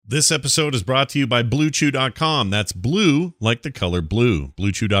This episode is brought to you by BlueChew.com. That's blue like the color blue.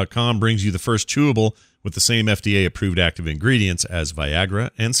 BlueChew.com brings you the first chewable with the same FDA-approved active ingredients as Viagra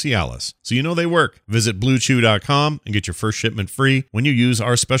and Cialis. So you know they work. Visit BlueChew.com and get your first shipment free when you use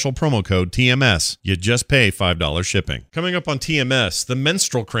our special promo code TMS. You just pay $5 shipping. Coming up on TMS, the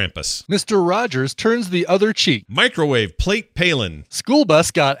Menstrual Krampus. Mr. Rogers turns the other cheek. Microwave plate Palin. School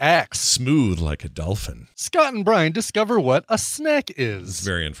bus got axed. Smooth like a dolphin. Scott and Brian discover what a snack is. It's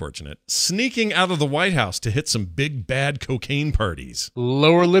very unfortunate. Sneaking out of the White House to hit some big bad cocaine parties.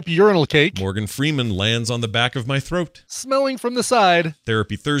 Lower lip urinal cake. Morgan Freeman lands on the back of my throat. Smelling from the side.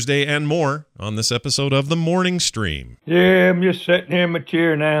 Therapy Thursday and more on this episode of The Morning Stream. Yeah, I'm just sitting here in my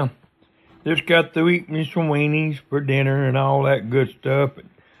chair now. Just got through eating some weenies for dinner and all that good stuff.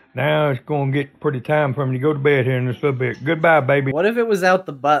 Now it's going to get pretty time for me to go to bed here in just a little bit. Goodbye, baby. What if it was out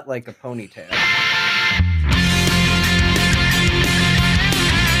the butt like a ponytail?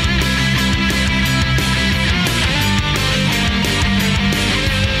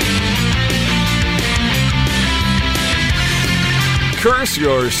 Curse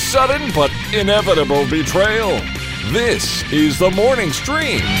your sudden but inevitable betrayal. This is The Morning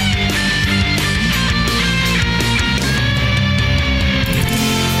Stream.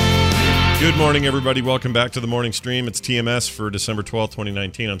 Good morning, everybody. Welcome back to The Morning Stream. It's TMS for December 12th,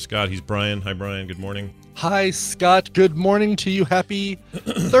 2019. I'm Scott. He's Brian. Hi, Brian. Good morning. Hi, Scott. Good morning to you. Happy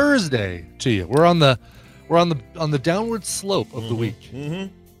Thursday to you. We're on the downward slope of the week.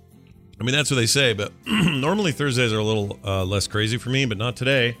 Mm-hmm. I mean, that's what they say, but normally Thursdays are a little less crazy for me, but not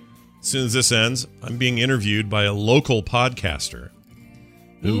today. As soon as this ends, I'm being interviewed by a local podcaster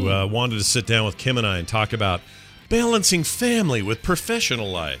who wanted to sit down with Kim and I and talk about balancing family with professional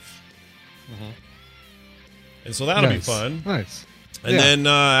life. Mm-hmm. And so that'll be fun. Nice. And then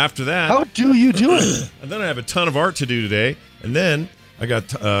after that... How do you do it? And then I have a ton of art to do today. And then I got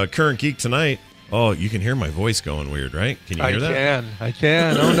Current Geek tonight. Oh, you can hear my voice going weird, right? Can you hear that? I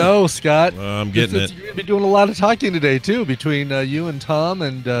can. Oh, no, Scott. I'm getting it. You're going to be doing a lot of talking today, too, between you and Tom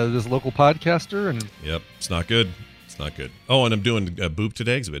and this local podcaster. And Yep, it's not good. It's not good. Oh, and I'm doing Boop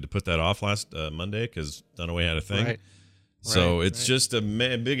today because we had to put that off last Monday because Dunaway had a thing. Right. So it's just a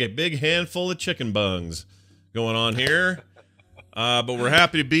big handful of chicken bungs going on here. But we're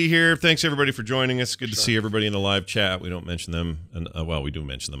happy to be here. Thanks, everybody, for joining us. Good to see everybody in the live chat. We don't mention them. And well, we do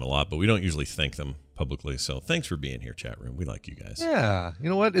mention them a lot, but we don't usually thank them publicly. So thanks for being here, chat room. We like you guys. Yeah. You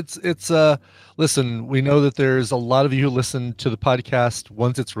know what? It's listen, we know that there's a lot of you who listen to the podcast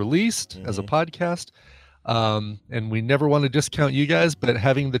once it's released as a podcast. And we never want to discount you guys, but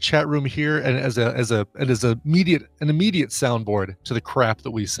having the chat room here and as an immediate soundboard to the crap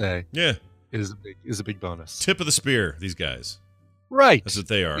that we say. Yeah. Is a big bonus. Tip of the spear, these guys. Right. That's what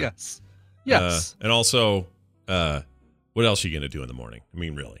they are. Yes. And also, what else are you going to do in the morning? I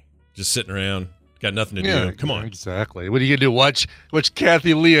mean, really? Just sitting around, got nothing to do. Come on. Exactly. What are you going to do? Watch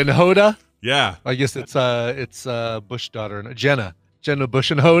Kathy Lee and Hoda? Yeah. I guess it's Bush daughter and Jenna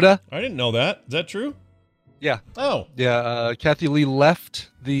Bush and Hoda. I didn't know that. Is that true? Yeah. Oh. Yeah. Kathy Lee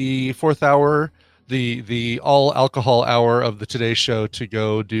left the fourth hour, the all alcohol hour of the Today Show to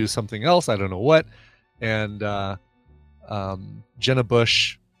go do something else. I don't know what. And Jenna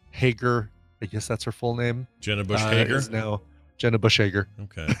Bush Hager, I guess that's her full name. Jenna Bush Hager is now Jenna Bush Hager.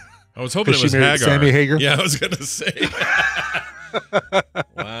 Okay. I was hoping it was she married Hagar. Sammy Hager. Yeah, I was going to say.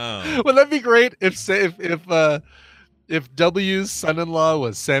 Wow. Well, that'd be great if W's son-in-law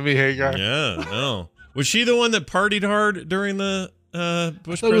was Sammy Hagar. Yeah. No. Was she the one that partied hard during the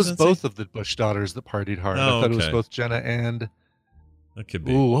Bush presidency? It was both of the Bush daughters that partied hard. Oh, I thought it was okay. both Jenna and. That could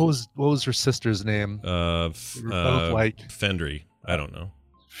be. Ooh, what was her sister's name? Both like Fendry. I don't know.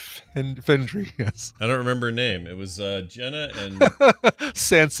 Fendry, yes. I don't remember her name. It was Jenna and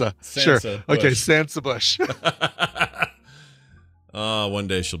Sansa. Sure. Bush. Okay, Sansa Bush. One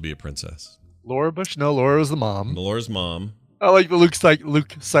day she'll be a princess. Laura Bush? No, Laura was the mom. Laura's mom. I like the Luke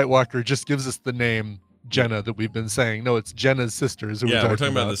Sightwalker just gives us the name Jenna that we've been saying. No, it's Jenna's sisters. Yeah, we're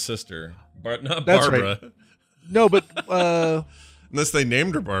talking about the sister. Not That's Barbara. Right. No, but unless they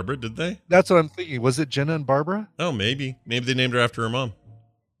named her Barbara, did they? That's what I'm thinking. Was it Jenna and Barbara? Oh, maybe. Maybe they named her after her mom.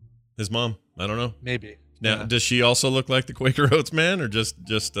 His mom. I don't know. Maybe. Now, does she also look like the Quaker Oats man, or just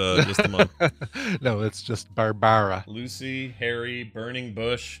the mom? No, it's just Barbara. Lucy, Harry, Burning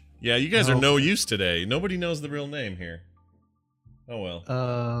Bush. Yeah, you guys are no use today. Nobody knows the real name here. Oh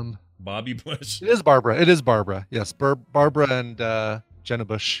well. Bobby Bush. It is Barbara. Yes, Barbara and Jenna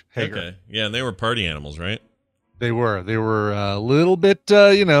Bush Hager. Okay. Yeah, and they were party animals, right? They were a little bit,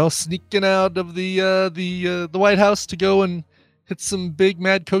 sneaking out of the White House to go and hit some big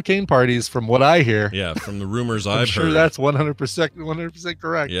mad cocaine parties from what I hear. Yeah, from the rumors I'm I've sure heard. that's 100%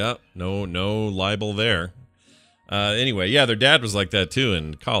 correct. Yeah, no libel there. Anyway, yeah, their dad was like that too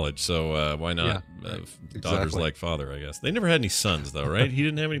in college, so why not? Daughters exactly. like father, I guess. They never had any sons, though, right? He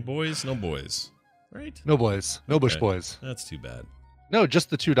didn't have any boys? No boys, right? No boys. No Bush Okay. boys. That's too bad. No, just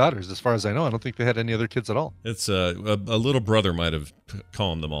the 2 daughters, as far as I know. I don't think they had any other kids at all. It's a little brother might have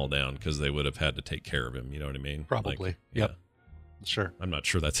calmed them all down because they would have had to take care of him. You know what I mean? Probably. Like, Yep. yeah. Sure. I'm not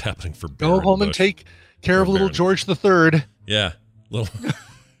sure that's happening for Go Baron home and Bush. take care of little Baron. George the Third. Yeah, little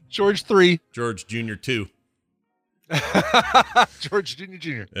George 3. George Jr. 2. George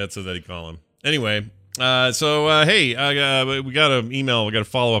Jr. That's what they call him. Anyway, hey, we got an email. We got a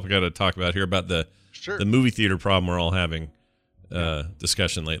follow up. We got to talk about here about the movie theater problem we're all having.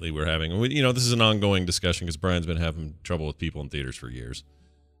 Discussion lately we're having. And this is an ongoing discussion because Brian's been having trouble with people in theaters for years.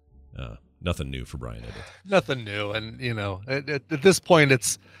 Nothing new for Brian, is it? Nothing new, and at this point,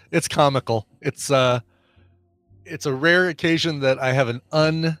 it's comical. It's a rare occasion that I have an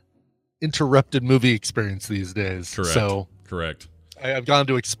uninterrupted movie experience these days. Correct. So correct. I've gone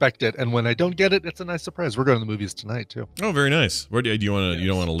to expect it, and when I don't get it, it's a nice surprise. We're going to the movies tonight too. Oh, very nice. Where do you want to? You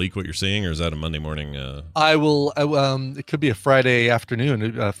don't want to leak what you're seeing, or is that a Monday morning? I will. It could be a Friday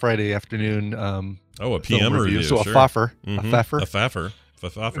afternoon. A a PM review. So sure. a faffer, Mm-hmm. a faffer, a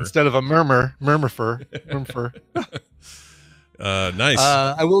faffer. instead of a murmur. Nice.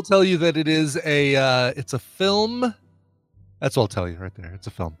 I will tell you that it is it's a film. That's all I'll tell you right there. It's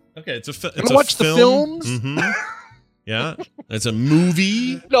a film. Okay, it's a film. Watch the films. Mm-hmm. Yeah, it's a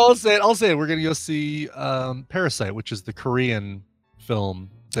movie. No, I'll say it. We're gonna go see Parasite, which is the Korean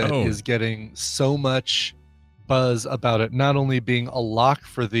film that is getting so much buzz about it. Not only being a lock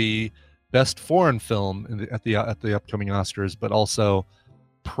for the best foreign film at the upcoming Oscars, but also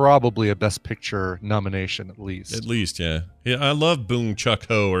probably a Best Picture nomination at least. At least, yeah. I love Boong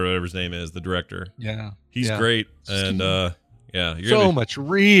Chuk-ho or whatever his name is, the director. Yeah, he's great, and yeah, so much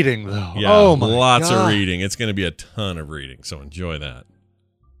reading though. Yeah, oh my lots God. of reading. It's going to be a ton of reading, so enjoy that.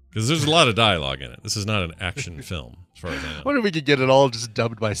 Because there's a lot of dialogue in it. This is not an action film, as far as I know. I wonder if we could get it all just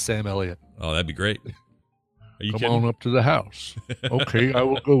dubbed by Sam Elliott. Oh, that'd be great. Are you Come kidding? on up to the house. Okay, I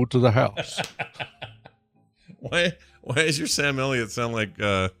will go to the house. Why does your Sam Elliott sound like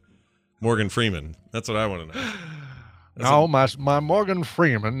Morgan Freeman? That's what I want to know. No, my Morgan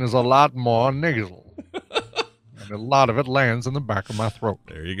Freeman is a lot more nasal. And a lot of it lands in the back of my throat.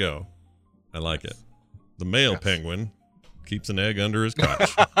 There you go. I like it. The male penguin keeps an egg under his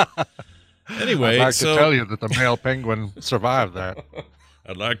couch. Anyway, I'd like to tell you that the male penguin survived that.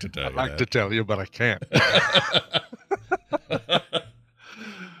 I'd like to tell you I'd like to tell you, but I can't.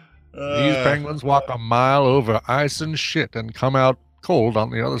 These penguins walk a mile over ice and shit and come out cold on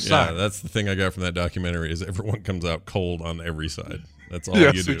the other side. Yeah, that's the thing I got from that documentary is everyone comes out cold on every side. That's all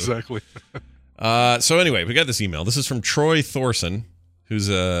yes, you do. Exactly. So anyway, we got this email. This is from Troy Thorson, who's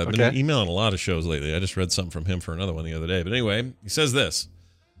been emailing a lot of shows lately. I just read something from him for another one the other day. But anyway, he says this.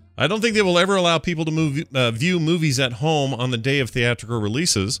 I don't think they will ever allow people to view movies at home on the day of theatrical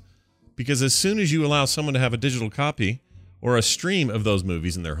releases, because as soon as you allow someone to have a digital copy or a stream of those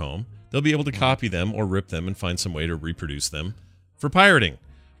movies in their home, they'll be able to copy them or rip them and find some way to reproduce them for pirating.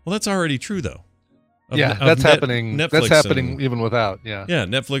 Well, that's already true, though. That's happening. Netflix that's happening even without. Yeah. Yeah,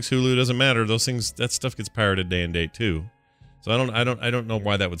 Netflix, Hulu, doesn't matter. Those things, that stuff gets pirated day and date too. So I don't know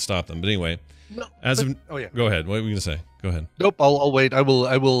why that would stop them. But anyway, go ahead. What were you gonna say? Go ahead. Nope. I'll wait. I will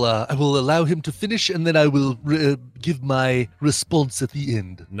allow him to finish, and then I will give my response at the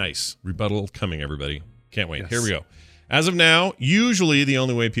end. Nice rebuttal coming, everybody. Can't wait. Yes. Here we go. As of now, usually the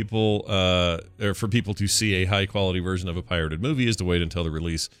only way for people to see a high quality version of a pirated movie is to wait until the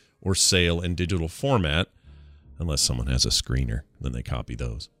release or sale in digital format, unless someone has a screener, then they copy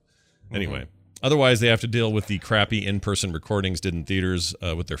those. Anyway, otherwise they have to deal with the crappy in-person recordings did in theaters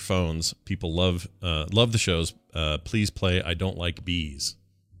with their phones. People love the shows. Please play I Don't Like Bees.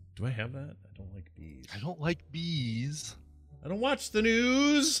 Do I have that? I don't like bees. I don't like bees. I don't watch the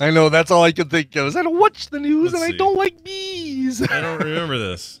news. I know, that's all I can think of is I don't watch the news. Let's I see. don't like bees. I don't remember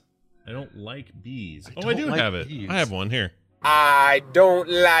this. I don't like bees. I do have it. I have one here. I don't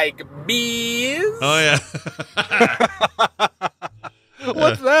like bees. Oh, yeah.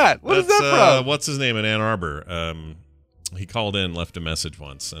 What's that? What is that from? What's his name in Ann Arbor? He called in, left a message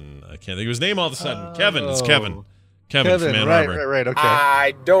once, and I can't think of his name all of a sudden. Kevin. It's Kevin. Kevin from Ann Arbor. Right. Okay.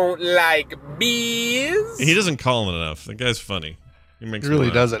 I don't like bees. He doesn't call in enough. The guy's funny. He makes He really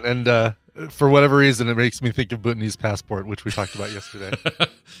me laugh. doesn't. And for whatever reason, it makes me think of Bhutanese passport, which we talked about yesterday.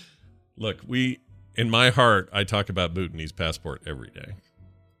 Look, in my heart, I talk about Bhutanese passport every day.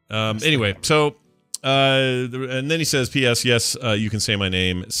 Anyway, so And then he says, P.S. Yes, you can say my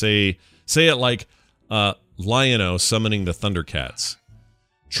name. Say it like Lion-O summoning the Thundercats.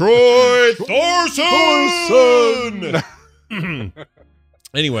 Troy Thorson!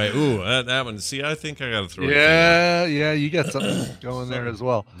 Anyway, that one. See, I think I got to throw it. Yeah, you got something going there as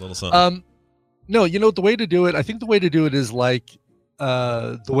well. A little something. No, the way to do it, I think the way to do it is like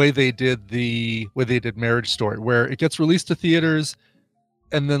the way they did Marriage Story, where it gets released to theaters,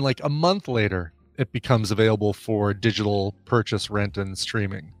 and then like a month later, it becomes available for digital purchase, rent, and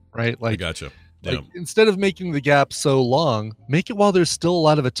streaming. Right? Like, I gotcha. Yeah. Like, instead of making the gap so long, make it while there's still a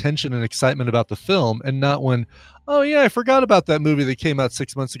lot of attention and excitement about the film, and not when, oh yeah, I forgot about that movie that came out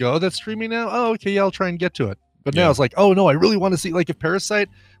 6 months ago. Oh, that's streaming now? Oh, okay, yeah, I'll try and get to it. But now it's like, oh no, I really want to see, like if Parasite,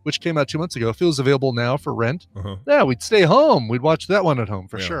 which came out 2 months ago, if it was available now for rent, yeah, we'd stay home. We'd watch that one at home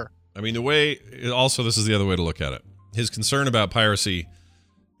for sure. I mean, this is the other way to look at it. His concern about piracy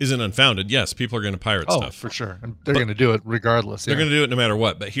isn't unfounded. Yes, people are going to pirate stuff. For sure. And they're going to do it regardless. They're going to do it no matter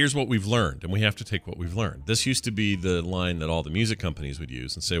what. But here's what we've learned, and we have to take what we've learned. This used to be the line that all the music companies would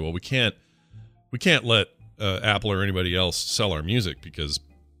use and say, well, we can't let Apple or anybody else sell our music because,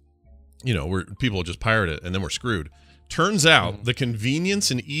 people will just pirate it and then we're screwed. Turns out the convenience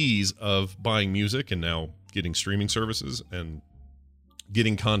and ease of buying music and now getting streaming services and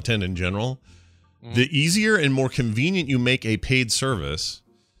getting content in general, the easier and more convenient you make a paid service,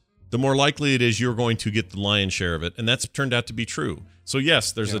 the more likely it is you're going to get the lion's share of it. And that's turned out to be true. So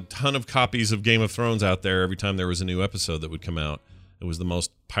yes, there's a ton of copies of Game of Thrones out there every time there was a new episode that would come out. It was the most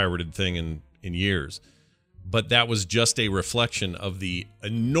pirated thing in years. But that was just a reflection of the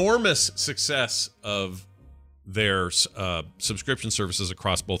enormous success of their subscription services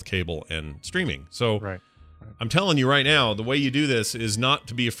across both cable and streaming. So I'm telling you right now, the way you do this is not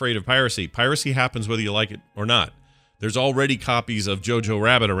to be afraid of piracy. Piracy happens whether you like it or not. There's already copies of Jojo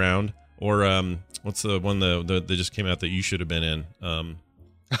Rabbit around, or what's the one that just came out that you should have been in?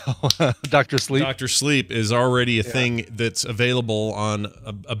 Dr. Sleep. Dr. Sleep is already a thing that's available on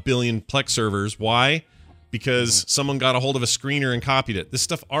a billion Plex servers. Why? Because someone got a hold of a screener and copied it. This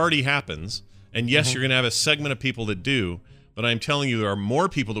stuff already happens. And yes, you're going to have a segment of people that do, but I'm telling you, there are more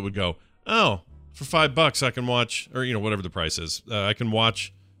people that would go, oh, for $5 I can watch, or whatever the price is, I can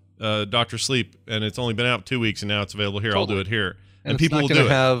watch Dr. Sleep, and it's only been out 2 weeks, and now it's available here. I'll do it here. And people will do it. It's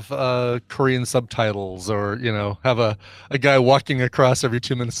not going to have Korean subtitles, or have a guy walking across every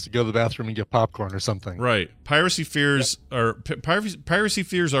 2 minutes to go to the bathroom and get popcorn or something. Right. Piracy fears are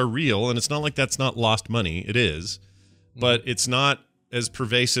real, and it's not like that's not lost money. It is, but it's not as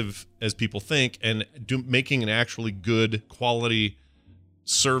pervasive as people think. And making an actually good quality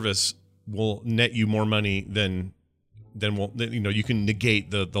service will net you more money than you can negate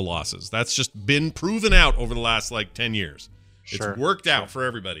the losses. That's just been proven out over the last 10 years. It's worked out for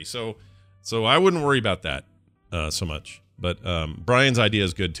everybody. So I wouldn't worry about that so much. But Brian's idea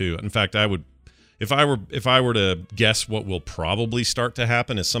is good too. In fact, I would, if I were to guess what will probably start to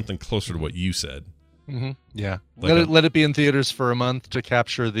happen, is something closer to what you said. Yeah, let it be in theaters for a month to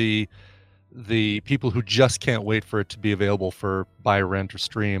capture the people who just can't wait for it to be available for buy, rent, or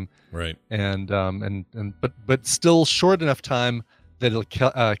stream. Right. But still short enough time that it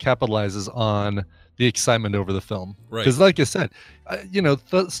capitalizes on the excitement over the film. Right. Because like I said,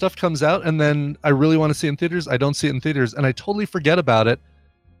 stuff comes out and then I really want to see it in theaters. I don't see it in theaters and I totally forget about it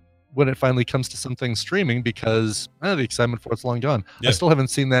when it finally comes to something streaming because the excitement for it's long gone. Yeah. I still haven't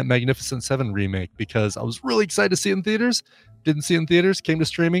seen that Magnificent Seven remake because I was really excited to see it in theaters. Didn't see it in theaters, came to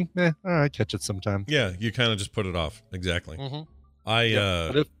streaming. All right, catch it sometime. Yeah, you kind of just put it off. Exactly.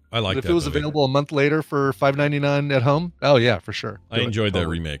 I like that. If it was available a month later for $5.99 at home, oh yeah, for sure. I enjoyed that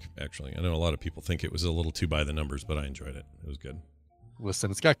remake, actually. I know a lot of people think it was a little too by the numbers, but I enjoyed it. It was good.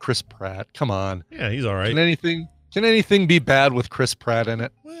 Listen, it's got Chris Pratt. Come on. Yeah, he's all right. Can anything be bad with Chris Pratt in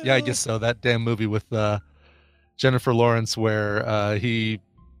it? Well, yeah, I guess so. That damn movie with Jennifer Lawrence where he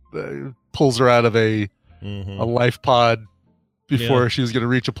pulls her out of a life pod before she was going to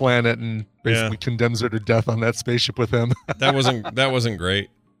reach a planet and basically condemns her to death on that spaceship with him. That wasn't great.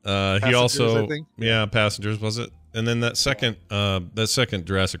 He also, Passengers, was it? And then that second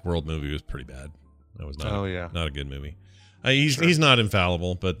Jurassic World movie was pretty bad. That was not a good movie. He's not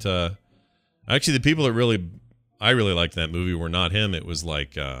infallible, but actually the people that I really liked that movie were not him. It was I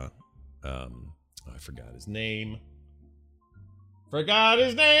forgot his name.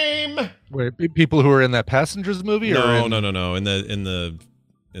 Wait, people who were in that Passengers movie? No. In the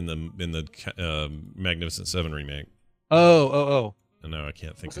Magnificent Seven remake. Oh. No, I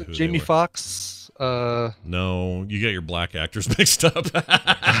can't think of who. Jamie Foxx. No, you get your black actors mixed up.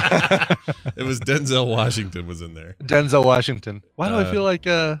 It was Denzel Washington was in there. Denzel Washington. Why do I feel like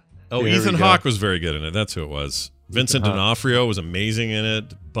Oh, There Ethan we go. Hawke was very good in it. That's who it was. Vincent D'Onofrio was amazing in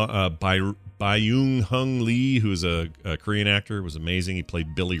it. Byung Hung Lee, who's a Korean actor, was amazing. He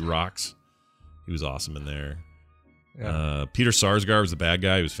played Billy Rocks. He was awesome in there. Yeah. Peter Sarsgaard was the bad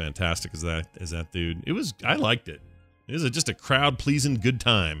guy. He was fantastic as that dude. I liked it. It was just a crowd pleasing good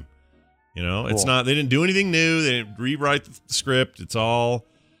time. You know, it's not. They didn't do anything new. They didn't rewrite the script. It's all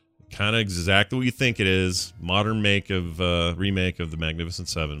kind of exactly what you think it is. Modern remake of the Magnificent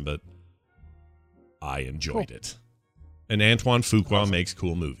Seven, but I enjoyed it. And Antoine Fuqua makes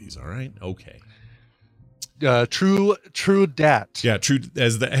cool movies. All right, okay. True dat. Yeah, true.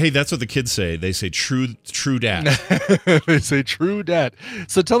 Hey, that's what the kids say. They say true dat. They say true dat.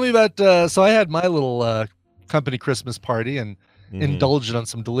 So tell me about. So I had my little company Christmas party and indulged on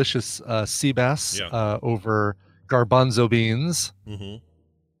some delicious sea bass over garbanzo beans.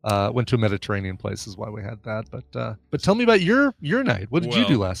 Went to a Mediterranean place is why we had that. But tell me about your night. What did you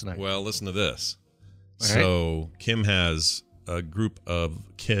do last night? Well, listen to this. All So Kim has a group of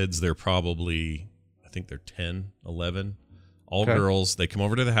kids. They're probably, I think they're 10, 11, all girls. They come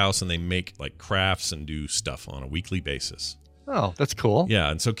over to the house and they make like crafts and do stuff on a weekly basis. Oh, that's cool. Yeah,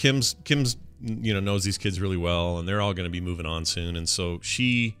 and so Kim's knows these kids really well, and they're all going to be moving on soon. And so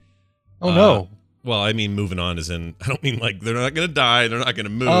she, no. Well, I mean moving on as in, I don't mean like they're not going to die, they're not going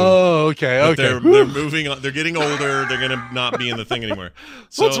to move. Oh, okay. They're moving on. They're getting older. They're going to not be in the thing anymore.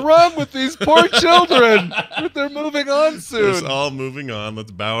 So, what's wrong with these poor children? They're moving on soon. It's all moving on. Let's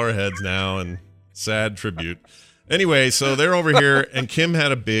bow our heads now and sad tribute. Anyway, so they're over here, and Kim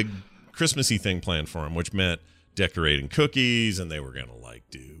had a big Christmassy thing planned for them, which meant decorating cookies, and they were going to like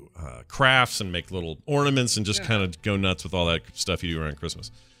do crafts and make little ornaments and just kind of go nuts with all that stuff you do around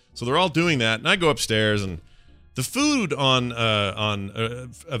Christmas. So they're all doing that, and I go upstairs, and the food on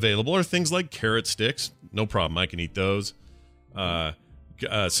available are things like carrot sticks. No problem, I can eat those.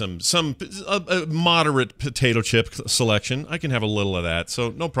 Some moderate potato chip selection. I can have a little of that,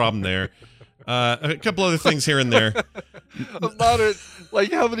 so no problem there. A couple other things here and there. Moderate,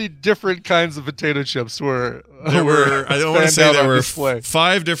 like how many different kinds of potato chips were? There were. I don't want to say there were display?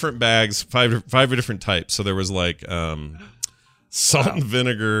 5 different bags, five different types. So there was like salt and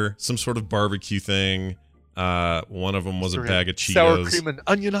vinegar, some sort of barbecue thing. One of them was a bag of Cheetos. Sour cream and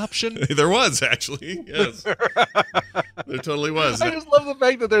onion option. There was actually, yes, there totally was. I just love the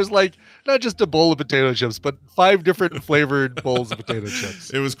fact that there's like not just a bowl of potato chips, but 5 different flavored bowls of potato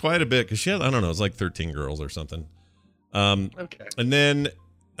chips. It was quite a bit because she had, I don't know, it was like 13 girls or something. Okay. And then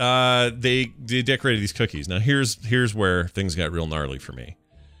they decorated these cookies. Now here's where things got real gnarly for me.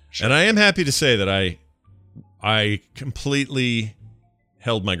 Sure. And I am happy to say that I completely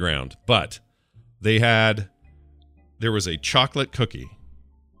held my ground, but there was a chocolate cookie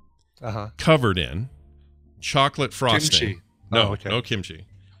covered in chocolate frosting. Kimchi. No kimchi.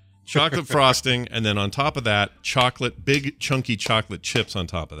 Chocolate frosting, and then on top of that, big chunky chocolate chips on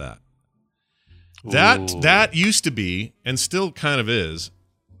top of that. That used to be, and still kind of is,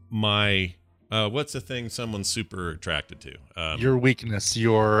 my what's the thing someone's super attracted to? Your weakness,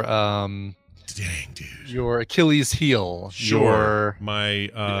 your dang dude, your Achilles heel, sure. My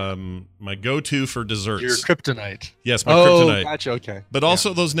go-to for desserts, your kryptonite. Yes, my kryptonite. Gotcha. Okay, but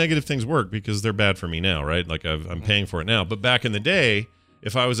also those negative things work because they're bad for me now, right? Like I'm paying for it now. But back in the day,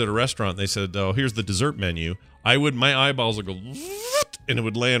 if I was at a restaurant, and they said, "Oh, here's the dessert menu," my eyeballs would go, and it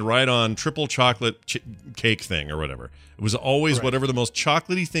would land right on triple chocolate cake thing or whatever. It was always whatever the most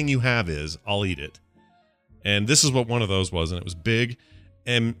chocolatey thing you have is, I'll eat it. And this is what one of those was, and it was big.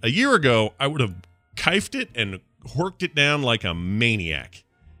 And a year ago, I would have kifed it and horked it down like a maniac.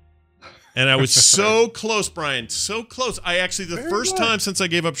 And I was so close, Brian, so close. I actually, first time since I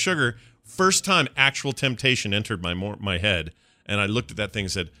gave up sugar, actual temptation entered my head. And I looked at that thing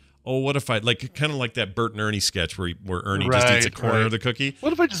and said, oh, what if I, like, kind of like that Bert and Ernie sketch where Ernie just eats a corner of the cookie.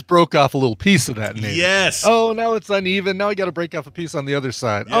 What if I just broke off a little piece of that? Yes. Oh, now it's uneven. Now we got to break off a piece on the other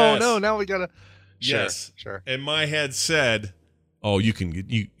side. Yes. Oh, no, now we got to. Yes. Sure. And my head said, oh, you've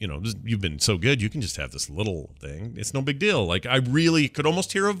been so good, you can just have this little thing. It's no big deal. Like, I really could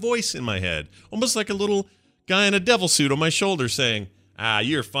almost hear a voice in my head, almost like a little guy in a devil suit on my shoulder saying,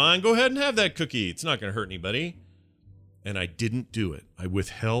 you're fine. Go ahead and have that cookie. It's not going to hurt anybody. And I didn't do it. I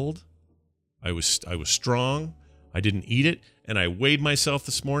withheld. I was strong. I didn't eat it. And I weighed myself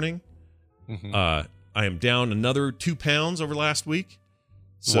this morning. Mm-hmm. I am down another 2 pounds over last week.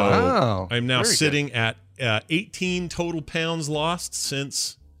 So wow. I'm now sitting at 18 total pounds lost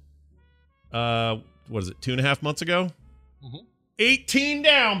since, what is it, 2.5 months ago? Mm-hmm. 18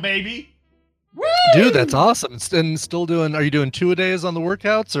 down, baby. Dude, that's awesome. And still doing, are you doing 2-a-days on the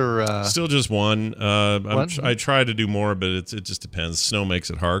workouts or? Still just one. One? I try to do more, but it just depends. Snow makes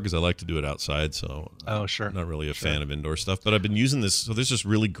it hard because I like to do it outside. So Oh, sure. I'm not really a fan of indoor stuff, but I've been using this. So there's this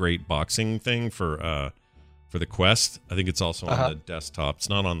really great boxing thing for the Quest. I think it's also on the desktop. It's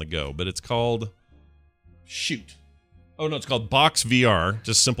not on the go, but it's called Shoot. Oh no, it's called Box VR.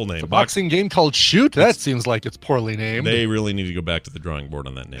 Just simple name. A boxing game called Shoot? That seems like it's poorly named. They really need to go back to the drawing board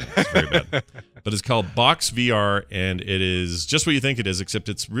on that name. It's very bad. But it's called Box VR, and it is just what you think it is, except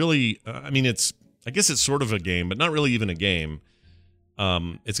it's really, I guess it's sort of a game, but not really even a game.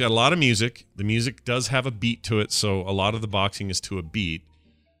 It's got a lot of music. The music does have a beat to it, so a lot of the boxing is to a beat.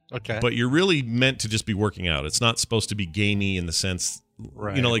 Okay. But you're really meant to just be working out. It's not supposed to be gamey in the sense,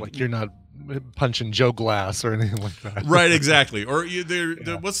 Right. like you're not punching Joe Glass or anything like that. Right, exactly. Or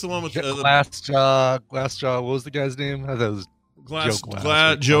what's the one with Glass Jaw? What was the guy's name? I thought it was Glass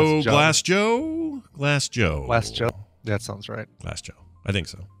Joe. Glass Joe. That sounds right. Glass Joe. I think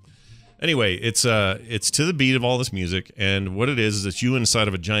so. Anyway, it's to the beat of all this music, and what it is it's you inside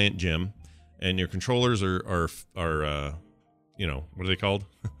of a giant gym, and your controllers are what are they called?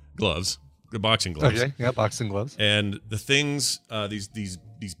 Gloves. The boxing gloves. Okay, yeah, boxing gloves. And the things,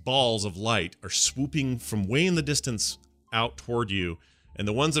 these balls of light are swooping from way in the distance out toward you, and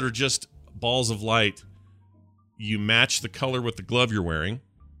the ones that are just balls of light, you match the color with the glove you're wearing.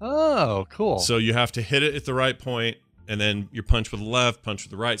 Oh, cool. So you have to hit it at the right point, and then you punch with the left, punch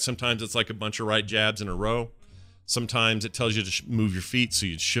with the right. Sometimes it's like a bunch of right jabs in a row. Sometimes it tells you to move your feet, so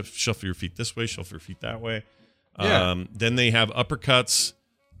you shuffle your feet this way, shuffle your feet that way. Yeah. Then they have uppercuts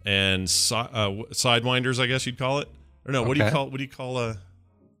and sidewinders, I guess you'd call it. Or no, what do you call a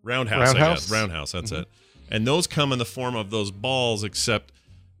roundhouse? I guess roundhouse. That's it. And those come in the form of those balls, except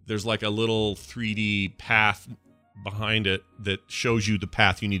there's like a little 3D path behind it that shows you the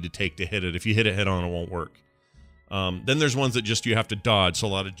path you need to take to hit it. If you hit it head on, it won't work. Then there's ones that just you have to dodge, so a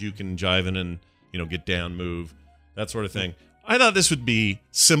lot of juking and jiving and get down, move, that sort of thing. I thought this would be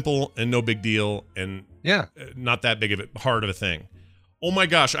simple and no big deal and not that big of a hard of a thing. Oh my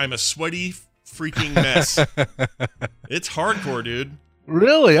gosh, I'm a sweaty freaking mess. It's hardcore, dude.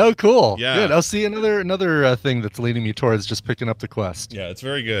 Really? Oh, cool. Yeah. Good. I'll see another thing that's leading me towards just picking up the Quest. Yeah, it's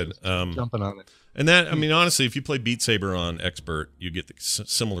very good. Jumping on it. And that, honestly, if you play Beat Saber on Expert, you get the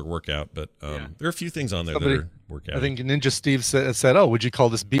similar workout. But there are a few things on there that are workout. I think Ninja Steve said, "Oh, would you call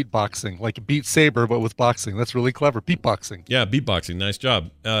this beatboxing? Like Beat Saber, but with boxing? That's really clever. Beatboxing." Yeah, beatboxing. Nice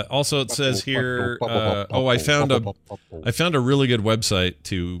job. Also, it says here. I found a really good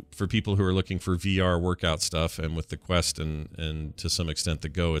website for people who are looking for VR workout stuff, and with the Quest and to some extent the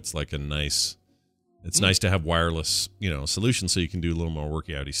Go, it's like a nice. It's nice to have wireless, solutions so you can do a little more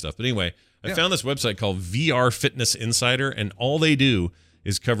workouty stuff. But anyway. I found this website called VR Fitness Insider, and all they do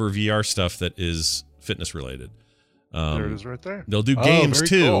is cover VR stuff that is fitness related. There it is, right there. They'll do games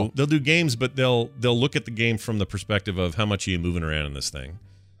too. Cool. They'll do games, but they'll look at the game from the perspective of how much are you moving around in this thing.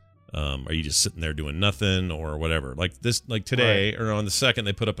 Are you just sitting there doing nothing or whatever? Like today or on the 2nd,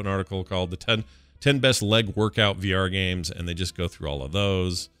 they put up an article called the 10 best leg workout VR games, and they just go through all of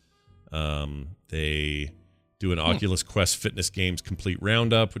those. They do an Oculus Quest Fitness Games complete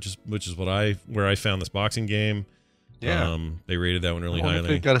roundup, which is where I found this boxing game. Yeah, they rated that one really highly.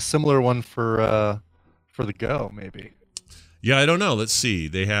 They've got a similar one for the Go, maybe. Yeah, I don't know. Let's see.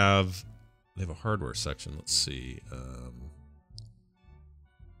 They have a hardware section. Let's see.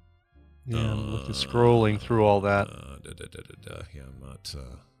 I'm scrolling through all that. Yeah, I'm not.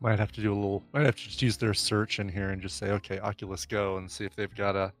 Might have to just use their search in here and just say, okay, Oculus Go, and see if they've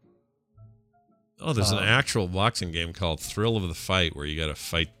got a. Oh, there's an actual boxing game called Thrill of the Fight where you got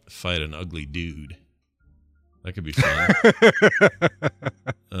to fight an ugly dude. That could be fun.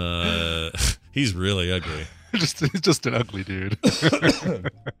 He's really ugly. just an ugly dude.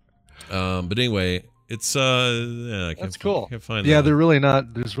 But anyway, it's that's cool. Can't find yeah,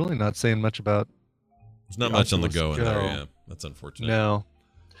 that. There's really not saying much about. There's not much on the Go in there. Yeah, that's unfortunate. No.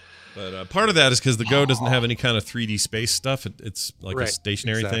 But part of that is because the Go doesn't have any kind of 3D space stuff. It's like a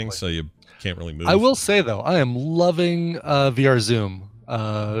stationary thing, so you can't really move. I will say though, I am loving VR Zoom.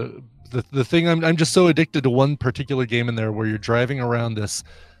 The thing I'm just so addicted to one particular game in there where you're driving around this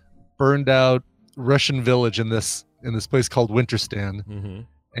burned out Russian village in this place called Winterstan,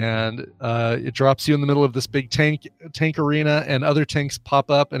 and it drops you in the middle of this big tank arena, and other tanks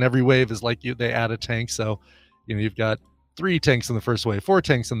pop up, and every wave is like they add a tank, so you've got 3 tanks in the first wave, 4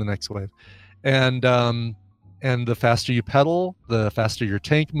 tanks in the next wave, and the faster you pedal, the faster your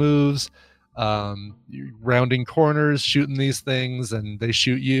tank moves. You're rounding corners, shooting these things, and they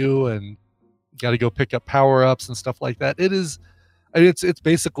shoot you, and you got to go pick up power-ups and stuff like that. It is, It's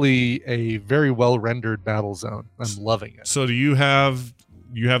basically a very well rendered battle zone. I'm loving it. So do you have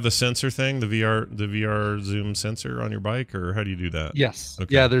the sensor thing, the VR zoom sensor on your bike, or how do you do that? Yes.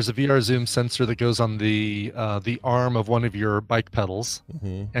 Okay. Yeah, there's a VR zoom sensor that goes on the arm of one of your bike pedals,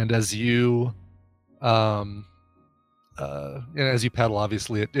 and as you as you pedal,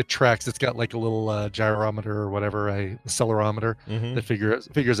 obviously it tracks. It's got like a little gyrometer or whatever, a accelerometer that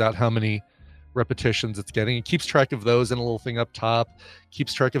figures out how many repetitions it's getting. It keeps track of those in a little thing up top.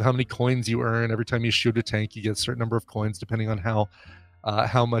 Keeps track of how many coins you earn every time you shoot a tank. You get a certain number of coins depending on how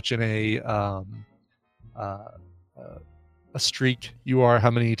much in a streak you are,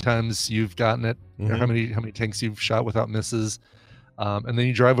 how many times you've gotten it, or how many tanks you've shot without misses. And then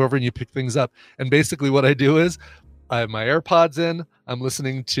you drive over and you pick things up. And basically what I do is I have my AirPods in. I'm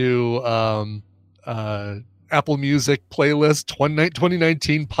listening to Apple Music playlist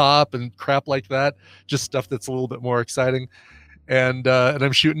 2019 pop and crap like that, just stuff that's a little bit more exciting. And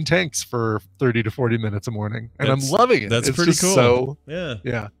I'm shooting tanks for 30 to 40 minutes a morning, and I'm loving it. That's it's pretty just cool. So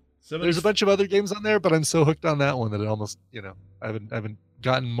yeah. There's a bunch of other games on there, but I'm so hooked on that one that it almost, I haven't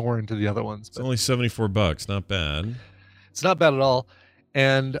gotten more into the other ones. It's only $74, not bad. It's not bad at all.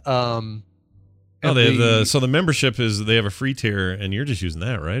 And so the membership they have a free tier, and you're just using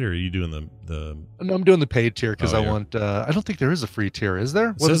that, right? Or are you doing the? No, I'm doing the paid tier because I want. I don't think there is a free tier. Is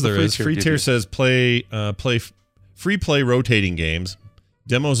there? It says there is. Free tier says play free play rotating games,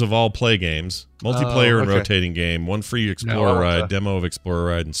 demos of all play games, multiplayer and rotating game, one free Explorer ride, demo of Explorer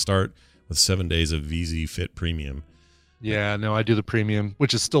ride, and start with 7 days of VZ Fit Premium. Yeah, no, I do the premium,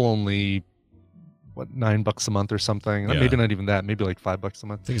 which is still only $9 a month or something. Maybe not even that. Maybe like $5 a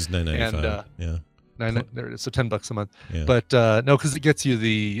month. I think it's $9.95. Yeah. There it is. So $10 a month. Yeah. But no, because it gets you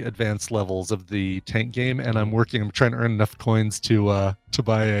the advanced levels of the tank game, and I'm trying to earn enough coins to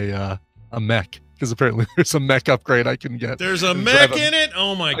buy a mech, because apparently there's a mech upgrade I can get. There's a mech in it?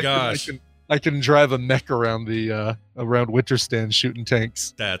 Oh my gosh. I can drive a mech around the around Winterstand shooting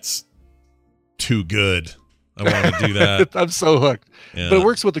tanks. That's too good. I want to do that. I'm so hooked. Yeah. But it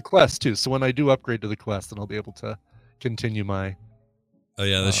works with the Quest too. So when I do upgrade to the Quest, then I'll be able to continue my. Oh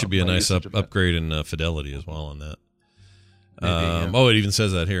yeah, that should be a nice upgrade in fidelity as well on that. Maybe, yeah. Oh, it even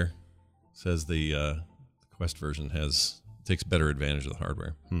says that here. It says the Quest version takes better advantage of the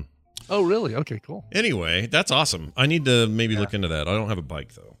hardware. Oh really? Okay, cool. Anyway, that's awesome. I need to maybe look into that. I don't have a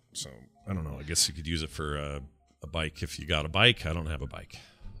bike though, so I don't know. I guess you could use it for a bike if you got a bike. I don't have a bike.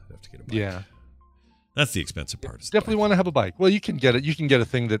 I'd have to get a bike. Yeah. That's the expensive part. Definitely want to have a bike. Well, you can get it. You can get a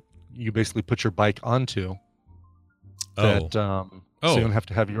thing that you basically put your bike onto. So you don't have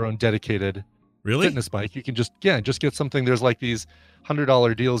to have your own dedicated fitness bike. You can just get something. There's like these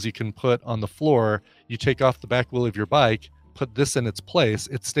 $100 deals you can put on the floor. You take off the back wheel of your bike, put this in its place.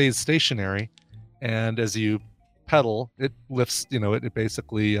 It stays stationary, and as you pedal, it lifts. It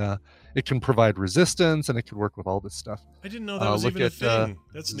basically it can provide resistance, and it can work with all this stuff. I didn't know that was even a thing.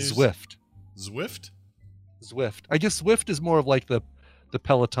 That's news. Zwift. Zwift? I guess Zwift is more of like the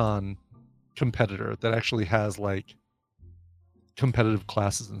Peloton competitor that actually has like competitive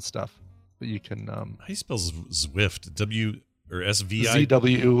classes and stuff. But you can how do you spell Zwift? W or S-V-I?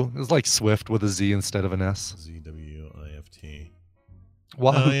 ZW is like Swift with a Z instead of an S. Z-W-I-F-T.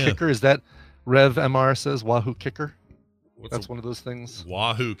 Wahoo Kicker, is that Rev MR says Wahoo Kicker? That's one of those things.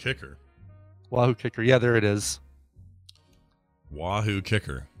 Wahoo Kicker. Wahoo Kicker. Yeah, there it is. Wahoo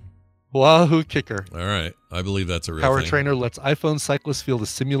Kicker. Wahoo Kicker. All right. I believe that's a real Power thing. Trainer lets iPhone cyclists feel the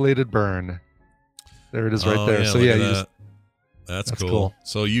simulated burn. There it is right there. Yeah, so yeah, that's cool.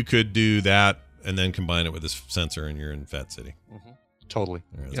 So you could do that and then combine it with this sensor, and you're in Fat City. Mm-hmm. Totally.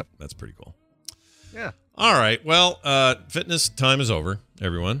 Right, that's pretty cool. Yeah. All right. Well, fitness time is over,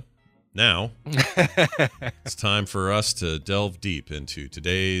 everyone. Now it's time for us to delve deep into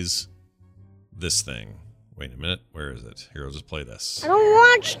today's this thing. Wait a minute. Where is it? Here, I'll just play this. I don't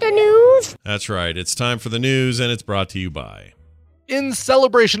watch the news. That's right. It's time for the news, and it's brought to you by... In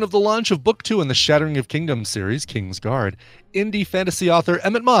celebration of the launch of Book 2 in the Shattering of Kingdoms series, King's Guard, indie fantasy author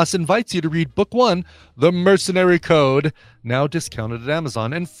Emmett Moss invites you to read Book 1, The Mercenary Code, now discounted at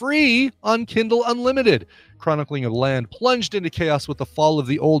Amazon and free on Kindle Unlimited, chronicling a land plunged into chaos with the fall of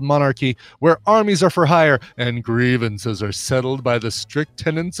the old monarchy, where armies are for hire and grievances are settled by the strict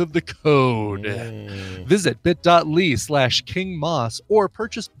tenets of the code. Visit bit.ly/King Moss or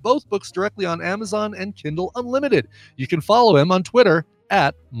purchase both books directly on Amazon and Kindle Unlimited. You can follow him on Twitter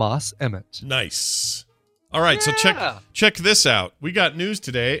at Moss Emmett. Nice. All right, so check this out. We got news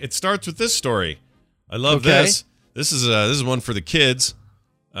today. It starts with this story. I love this. This is one for the kids.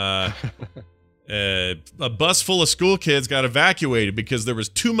 A bus full of school kids got evacuated because there was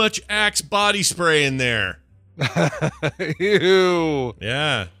too much Axe body spray in there. Ew.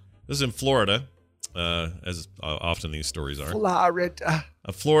 Yeah. This is in Florida, as often these stories are. Florida.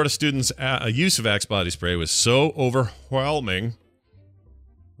 A Florida student's use of Axe body spray was so overwhelming.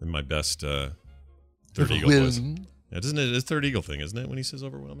 In my best Third Eagle voice. Yeah, isn't it a Third Eagle thing, isn't it, when he says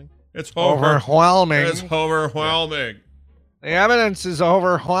overwhelming? It's overwhelming. It's overwhelming. The evidence is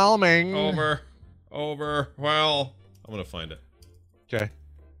overwhelming. Overwhelm. I'm going to find it. Okay.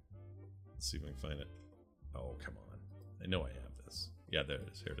 Let's see if I can find it. Oh, come on. I know I have this. Yeah, there it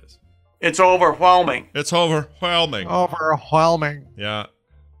is. Here it is. It's overwhelming. It's overwhelming. Overwhelming. Yeah.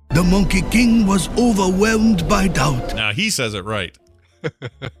 The Monkey King was overwhelmed by doubt. Now, he says it right.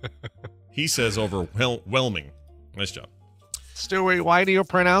 He says overwhelming. Nice job. Stewie, why do you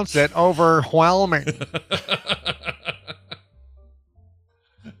pronounce it overwhelming?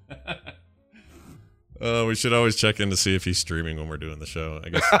 We should always check in to see if he's streaming when we're doing the show. I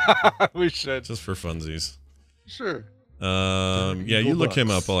guess we should. Just for funsies. Sure. Yeah, you look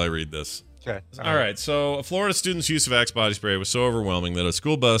him up while I read this. Okay. All right. So, a Florida student's use of Axe body spray was so overwhelming that a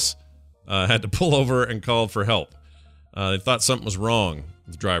school bus had to pull over and call for help. They thought something was wrong.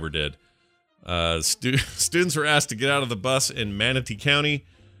 The driver did. Students were asked to get out of the bus in Manatee County.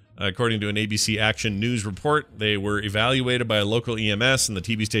 According to an ABC Action News report, they were evaluated by a local EMS, and the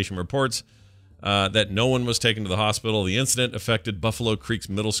TV station reports that no one was taken to the hospital. The incident affected Buffalo Creek's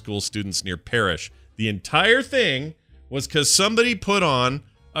middle school students near Parrish. The entire thing was because somebody put on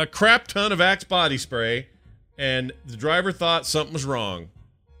a crap ton of Axe body spray, and the driver thought something was wrong.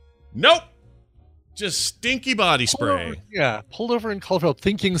 Nope! Just stinky body spray. Pulled over and called for help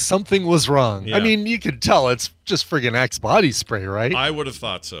thinking something was wrong. Yeah. I mean, you could tell it's just friggin' Axe body spray, right? I would have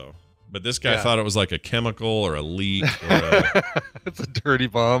thought so. But this guy thought it was like a chemical or a leak. Or it's a dirty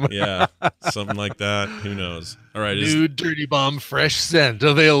bomb. Yeah, something like that. Who knows? All right. New dirty bomb fresh scent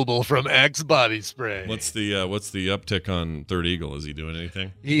available from Axe body spray. What's the uptick on Third Eagle? Is he doing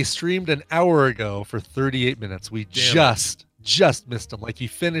anything? He streamed an hour ago for 38 minutes. We just missed him. Like he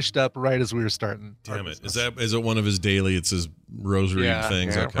finished up right as we were starting. Damn it. Is it one of his daily, it's his rosary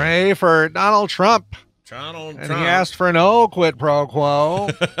things? Yeah. Okay. Pray for Donald Trump. He asked for no quid pro quo.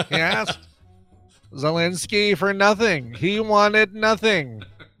 He asked Zelensky for nothing. He wanted nothing.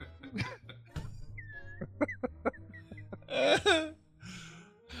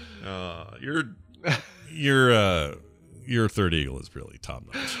 Your Third Eagle is really top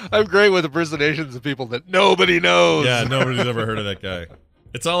notch. I'm great with impersonations of people that nobody knows. Yeah, nobody's ever heard of that guy.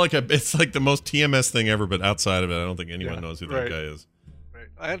 It's all it's like the most TMS thing ever, but outside of it, I don't think anyone knows who that guy is. Right.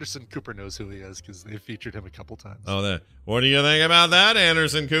 Anderson Cooper knows who he is because they featured him a couple times. Oh, what do you think about that,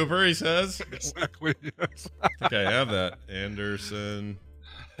 Anderson Cooper? He says. Exactly. Yes. I think I have that, Anderson.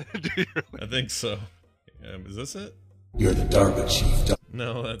 Do you really? I think so. Is this it? You're the Darba Chief.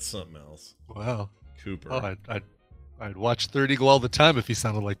 No, that's something else. Wow. Cooper. Oh, I'd watch Third Eagle all the time if he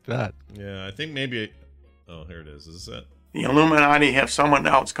sounded like that. Yeah, I think maybe. Oh, here it is. Is this it? The Illuminati have someone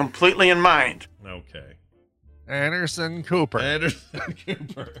else completely in mind. Okay. Anderson Cooper. Anderson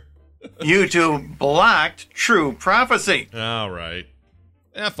Cooper. YouTube blocked true prophecy. All right.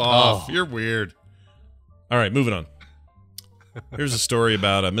 F off. You're weird. All right, moving on. Here's a story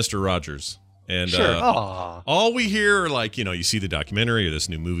about Mr. Rogers. And all we hear, like, you see the documentary or this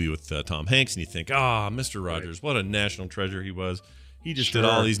new movie with Tom Hanks, and you think, Mr. Rogers, what a national treasure he was. He just did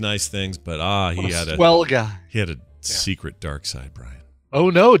all these nice things, but he had a swell guy. He had a secret dark side, Brian. Oh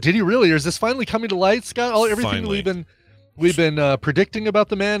no, did he really? Or is this finally coming to light, Scott? Everything Finally. we've been predicting about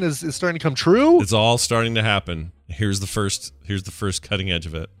the man is starting to come true. It's all starting to happen. Here's the first cutting edge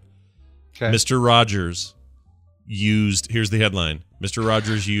of it. Okay. Mr. Rogers here's the headline. Mr.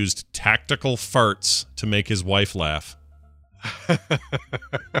 Rogers used tactical farts to make his wife laugh.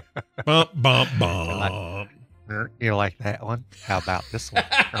 Bump, bump, bump. You like that one? How about this one?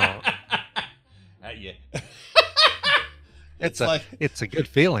 Yeah. It's a good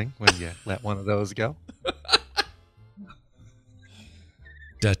feeling when you let one of those go.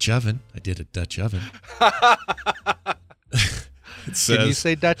 Dutch oven. I did a Dutch oven. It says, can you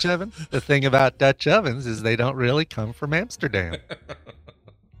say Dutch oven? The thing about Dutch ovens is they don't really come from Amsterdam.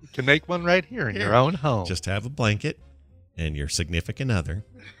 You can make one right here in your own home. Just have a blanket and your significant other,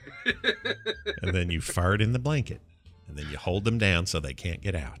 and then you fart in the blanket, and then you hold them down so they can't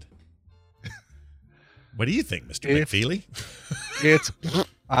get out. What do you think, Mr. McFeely?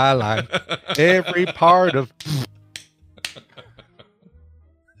 I like every part of.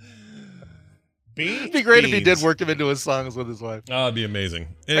 It'd be great if he did work him into his songs with his wife. Oh, it'd be amazing.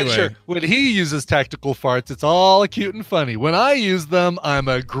 Anyway. And sure, when he uses tactical farts, it's all cute and funny. When I use them, I'm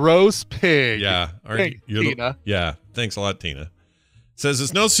a gross pig. Yeah. Thanks, Tina. Yeah. Thanks a lot, Tina. Says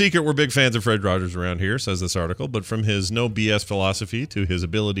it's no secret we're big fans of Fred Rogers around here, says this article, but from his no BS philosophy to his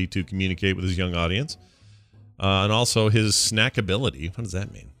ability to communicate with his young audience, and also his snackability. What does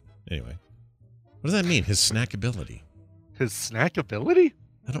that mean? Anyway, what does that mean? His snackability. His snackability?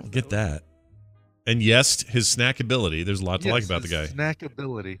 I don't get that. And yes, his snackability. There's a lot to like about the guy.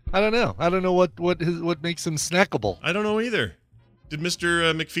 Snackability. I don't know. I don't know what makes him snackable. I don't know either. Did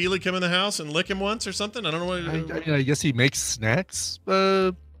Mr. McFeely come in the house and lick him once or something? I don't know what. I guess he makes snacks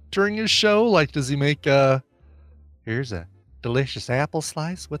during his show. Like, does he make? Here's a delicious apple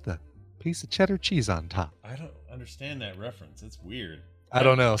slice with a piece of cheddar cheese on top. I don't understand that reference. It's weird. I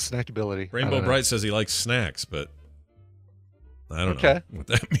don't know. Snackability. Rainbow Bright says he likes snacks, but I don't know what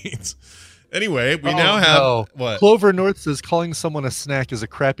that means. Anyway, we now have what? Clover North says calling someone a snack is a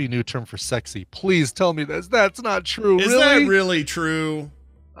crappy new term for sexy. Please tell me that's not true. Is that really true?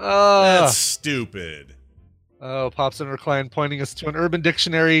 That's stupid. Oh, Pops and Recline pointing us to an Urban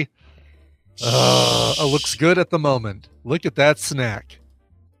Dictionary. It looks good at the moment. Look at that snack.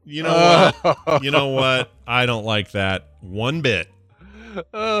 You know what? You know what? I don't like that one bit.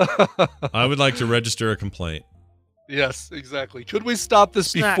 I would like to register a complaint. Yes, exactly. Could we stop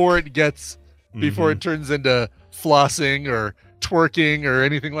this before it turns into flossing or twerking or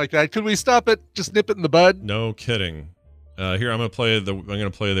anything like that? Could we stop it? Just nip it in the bud? No kidding. Here, I'm gonna play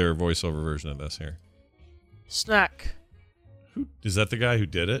their voiceover version of this here. Snack. Is that the guy who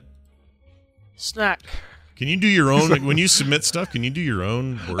did it? Snack. Can you do your own when you submit stuff? Can you do your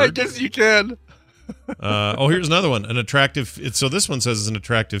own words? I guess you can. Here's another one. So this one says it's an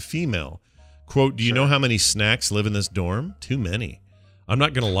attractive female. Quote, do you know how many snacks live in this dorm? Too many. I'm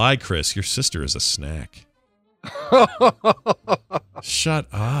not going to lie, Chris. Your sister is a snack. Shut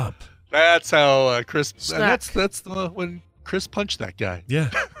up. That's how Chris... That's when Chris punched that guy. Yeah.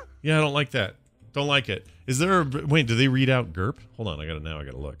 Yeah, I don't like that. Don't like it. Is there wait, do they read out GURP? Hold on, I got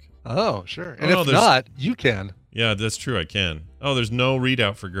to look. Oh, sure. And if not, you can. Yeah, that's true. I can. Oh, there's no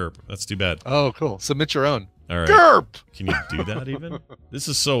readout for GURP. That's too bad. Oh, cool. Submit your own. All right. GURP! Can you do that even? This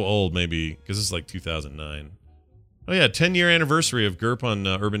is so old, maybe, because this is like 2009. Oh, yeah, 10-year anniversary of GURP on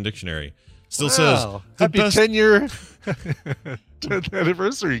Urban Dictionary. Still says... Happy 10-year 10th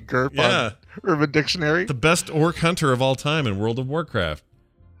anniversary GURP on Urban Dictionary. The best orc hunter of all time in World of Warcraft.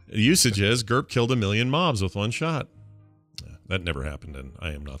 The usage is, GURP killed 1 million mobs with one shot. That never happened, and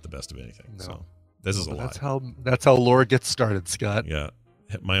I am not the best of anything. No. So this is a lie. That's how lore gets started, Scott. Yeah,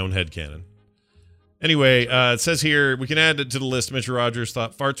 my own headcanon. Anyway, it says here, we can add it to the list. Mr. Rogers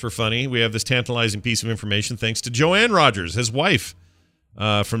thought farts were funny. We have this tantalizing piece of information thanks to Joanne Rogers, his wife,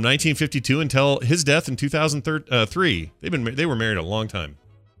 from 1952 until his death in 2003. They were married a long time.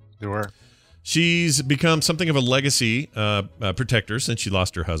 They were. She's become something of a legacy protector since she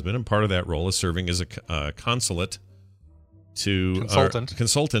lost her husband, and part of that role is serving as a consulate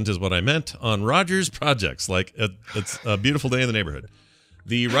consultant is what I meant on Rogers projects. Like it's a beautiful day in the neighborhood.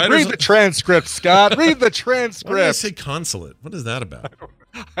 The writers read the transcript, Scott. Read the transcript. Why did I say consulate? What is that about?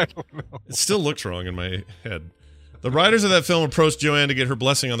 I don't know. It still looks wrong in my head. The writers of that film approached Joanne to get her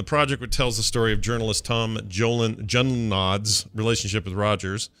blessing on the project, which tells the story of journalist Tom Junod's relationship with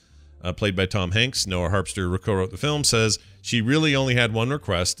Rogers, played by Tom Hanks. Noah Harpster, who co-wrote the film, says she really only had one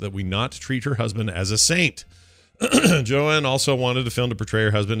request, that we not treat her husband as a saint. Joanne also wanted the film to portray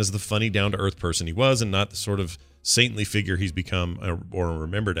her husband as the funny, down-to-earth person he was and not the sort of saintly figure he's become or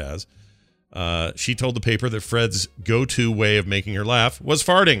remembered as. She told the paper that Fred's go-to way of making her laugh was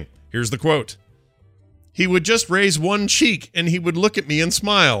farting. Here's the quote. He would just raise one cheek and he would look at me and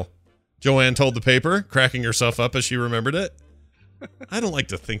smile, Joanne told the paper, cracking herself up as she remembered it. I don't like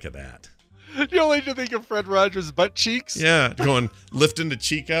to think of that. You don't like to think of Fred Rogers' butt cheeks? Yeah, lifting the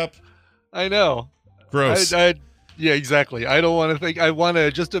cheek up. I know. Gross. Yeah, exactly. I don't want to think. I want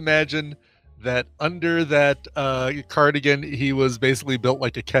to just imagine that under that cardigan, he was basically built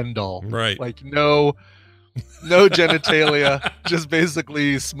like a Ken doll. Right. Like no genitalia, just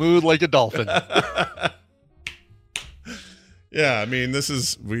basically smooth like a dolphin. Yeah, I mean, this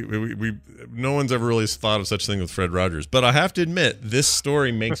is we no one's ever really thought of such a thing with Fred Rogers, but I have to admit, this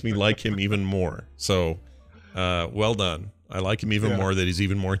story makes me like him even more. So, well done. I like him even more that he's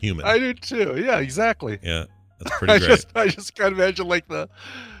even more human. I do too. Yeah, exactly. Yeah, that's pretty great. I just can't imagine like the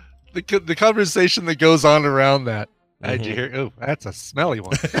conversation that goes on around that. Did you hear? Oh, that's a smelly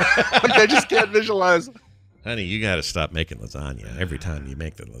one. Like, I just can't visualize. Honey, you got to stop making lasagna. Every time you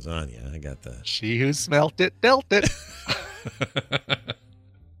make the lasagna, I got the... She who smelt it, dealt it.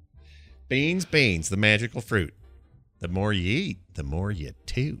 Beans, the magical fruit. The more you eat, the more you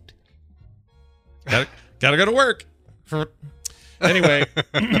toot. Gotta go to work. Anyway,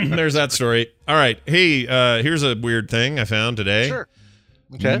 there's that story. All right. Hey, here's a weird thing I found today. Sure.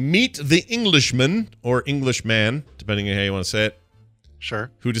 Okay. Meet the Englishman, or Englishman, depending on how you want to say it.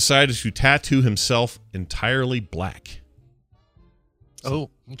 Sure. Who decided to tattoo himself entirely black.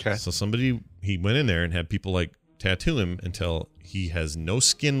 Okay. So he went in there and had people like tattoo him until he has no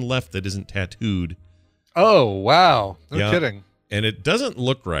skin left that isn't tattooed. Oh, wow. No kidding. And it doesn't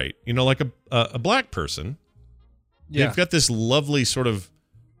look right. You know, like a black person. Yeah. They've got this lovely sort of,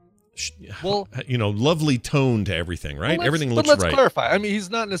 lovely tone to everything, right? Everything looks right. But let's clarify. I mean,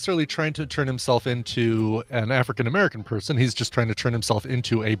 he's not necessarily trying to turn himself into an African-American person. He's just trying to turn himself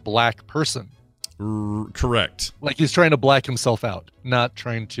into a black person. Correct. Like he's trying to black himself out, not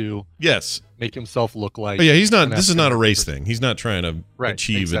trying to make himself look like. But yeah, he's not. This is not a race thing. He's not trying to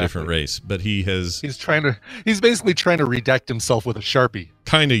achieve a different race, but he has. He's basically trying to redact himself with a Sharpie.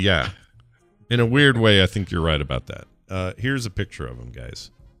 Kind of, yeah. In a weird way, I think you're right about that. Here's a picture of him,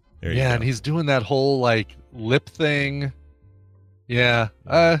 guys. There you go. And he's doing that whole like lip thing. Yeah.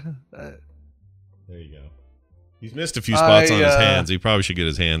 There you go. He's missed a few spots on his hands. He probably should get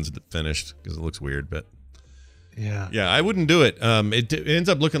his hands finished because it looks weird. But yeah, I wouldn't do it. It ends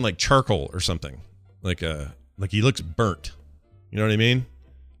up looking like charcoal or something. Like he looks burnt. You know what I mean?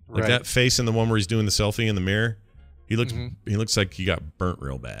 Like that face in the one where he's doing the selfie in the mirror. He looks like he got burnt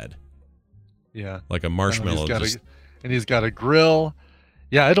real bad. Yeah, like a marshmallow. And he's got a grill.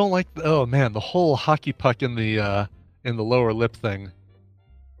 Yeah, I don't like. Oh man, the whole hockey puck in the lower lip thing.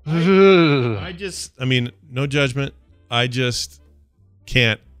 I mean, no judgment. I just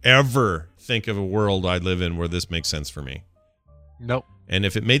can't ever think of a world I live in where this makes sense for me. Nope. And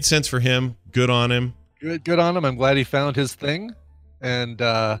if it made sense for him, good on him. Good on him. I'm glad he found his thing, and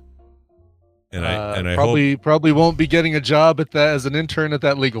I probably won't be getting a job as an intern at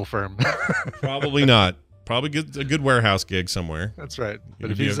that legal firm. Probably not. Probably a good warehouse gig somewhere. That's right.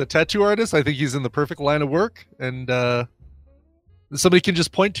 But if he's a tattoo artist, I think he's in the perfect line of work, and somebody can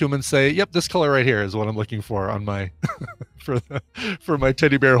just point to him and say, "Yep, this color right here is what I'm looking for on my for my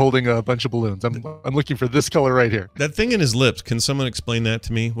teddy bear holding a bunch of balloons. I'm looking for this color right here." That thing in his lips. Can someone explain that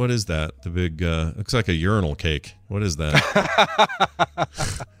to me? What is that? The big looks like a urinal cake. What is that?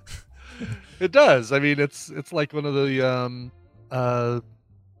 It does. I mean, it's like one of the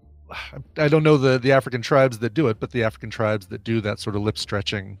I don't know the African tribes that do it, but the African tribes that do that sort of lip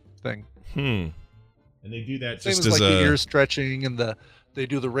stretching thing. And they do that Same just as as like the ear stretching, and they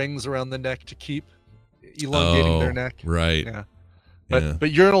do the rings around the neck to keep elongating their neck. Right. Yeah.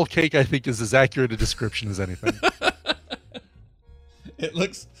 But urinal cake, I think, is as accurate a description as anything. It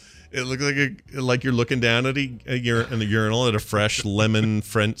looks like you're looking down at in the urinal at a fresh lemon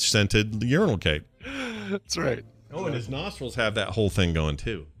French scented urinal cake. That's right. Oh, and his nostrils have that whole thing going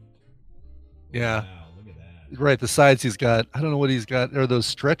too. Yeah. Wow, look at that. Right. The sides he's got. I don't know what he's got. Are those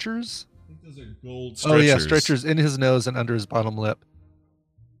stretchers? Those are gold stretchers. Oh yeah, stretchers in his nose and under his bottom lip.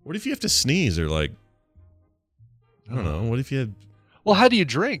 What if you have to sneeze or like? I don't know. What if you had? Well, how do you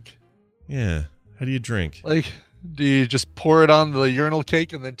drink? Yeah, how do you drink? Like, do you just pour it on the urinal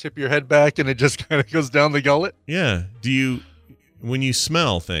cake and then tip your head back and it just kind of goes down the gullet? Yeah. Do you, when you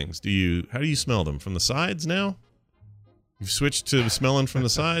smell things, how do you smell them? From the sides now? You've switched to smelling from the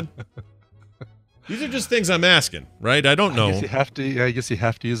side? These are just things I'm asking, right? I don't know. I guess you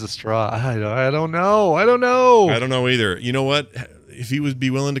have to use a straw. I don't know. I don't know either. You know what? If he would be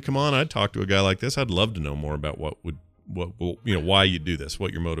willing to come on, I'd talk to a guy like this. I'd love to know more about why you do this,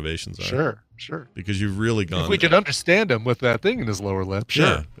 what your motivations are. Sure. Because you've really gone. If we could understand him with that thing in his lower lip, sure.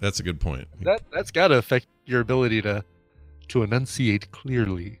 Yeah, that's a good point. That's got to affect your ability to enunciate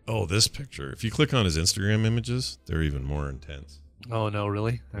clearly. Oh, this picture. If you click on his Instagram images, they're even more intense. Oh no,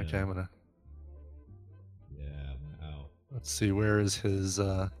 really? Yeah. Okay, I'm gonna. Yeah. Wow. Let's see. Where is his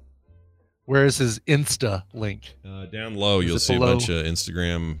Insta link? Down low, you'll see below? A bunch of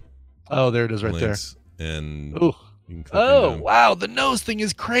Instagram. Oh, there it is, right links, there. And ooh. Oh wow, the nose thing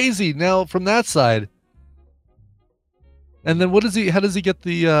is crazy. Now from that side. And then how does he get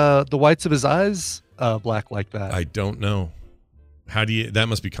the whites of his eyes black like that? I don't know. That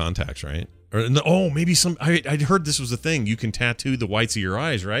must be contacts, right? Or maybe I heard this was a thing. You can tattoo the whites of your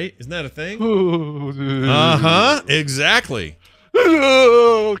eyes, right? Isn't that a thing? Exactly.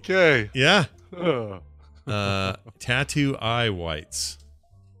 Okay. Yeah. Tattoo eye whites.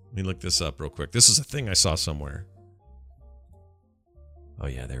 Let me look this up real quick. This is a thing I saw somewhere. Oh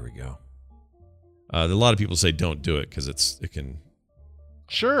yeah, there we go. A lot of people say don't do it because it can.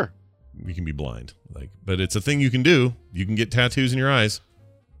 Sure. You can be blind, but it's a thing you can do. You can get tattoos in your eyes.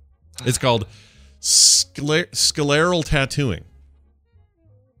 It's called scleral tattooing.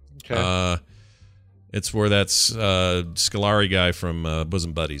 Okay. It's where that's Scolari guy from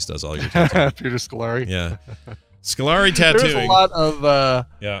Bosom Buddies does all your tattoos. Peter Scolari. Yeah. Scolari tattooing.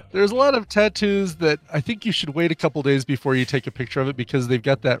 There's a lot of tattoos that I think you should wait a couple days before you take a picture of it because they've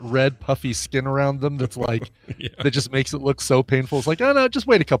got that red puffy skin around them that's like that just makes it look so painful. It's like, oh no, just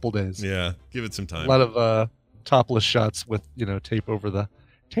wait a couple days. Yeah, give it some time. A lot of topless shots with tape over the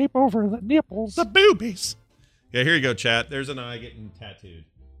nipples, the boobies. Yeah, here you go, chat. There's an eye getting tattooed.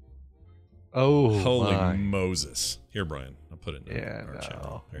 Oh, holy Moses! Here, Brian, I'll put it in our no.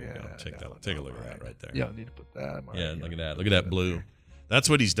 channel. There you go. Take a look at that right there. Yeah, I need to put that. Look at that. Look at that blue. That's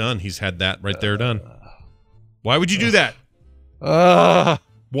what he's done. He's had that right there done. Why would you do that? Why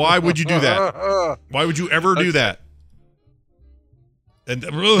would you do that? Why would you ever do that? And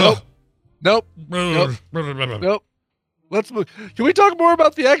Nope. Let's move. Can we talk more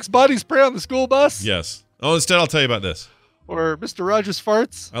about the Axe body spray on the school bus? Yes. Oh, instead I'll tell you about this. Or Mr. Rogers'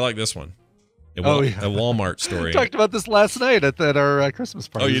 farts. I like this one. A Walmart story. We talked about this last night at our Christmas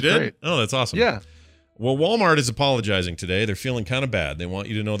party. Oh, you did? Great. Oh, that's awesome. Yeah. Well, Walmart is apologizing today. They're feeling kind of bad. They want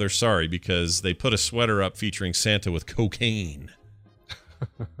you to know they're sorry because they put a sweater up featuring Santa with cocaine.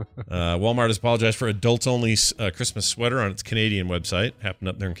 Walmart has apologized for adults-only Christmas sweater on its Canadian website. Happened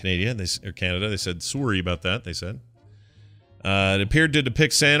up there in Canada. They said sorry about that, they said. It appeared to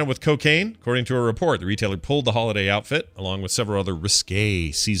depict Santa with cocaine. According to a report, the retailer pulled the holiday outfit, along with several other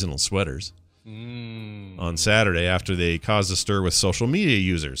risque seasonal sweaters, on Saturday after they caused a stir with social media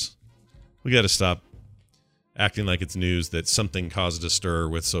users. We got to stop acting like it's news that something caused a stir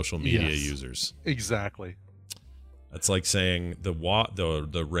with social media users. Exactly. That's like saying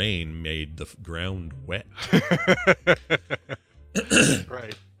the rain made the ground wet.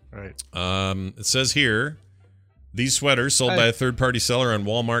 Right. It says here, these sweaters sold by a third-party seller on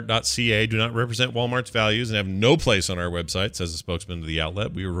Walmart.ca do not represent Walmart's values and have no place on our website, says the spokesman of the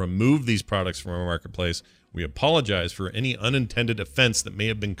outlet. We will remove these products from our marketplace. We apologize for any unintended offense that may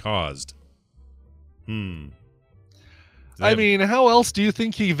have been caused. I mean, how else do you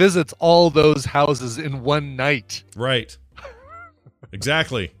think he visits all those houses in one night? Right.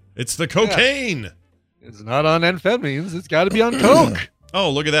 Exactly. It's the cocaine. Yeah. It's not on amphetamines. It's got to be on coke. Oh,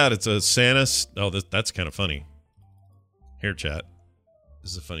 look at that. It's a Santa. Oh, that's kind of funny. Here, chat.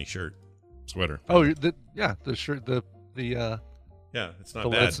 This is a funny sweater. Oh, the shirt, yeah, it's not the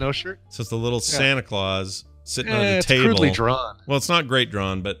bad. Let Snow shirt. So it's the little Santa Claus sitting on the table. It's crudely drawn. Well, it's not great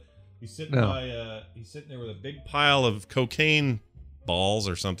drawn, but he's sitting he's sitting there with a big pile of cocaine balls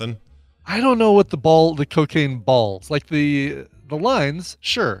or something. I don't know what the cocaine balls, like the lines,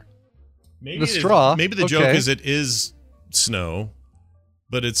 sure. Maybe the straw. Maybe the joke is it is snow.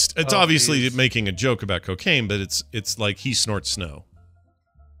 But it's obviously making a joke about cocaine, but it's like he snorts snow.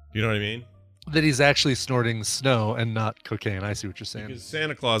 You know what I mean? That he's actually snorting snow and not cocaine. I see what you're saying. Because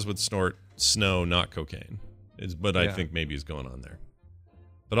Santa Claus would snort snow, not cocaine. I think maybe is going on there.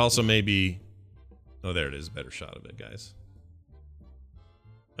 But also maybe... Oh, there it is. Better shot of it, guys.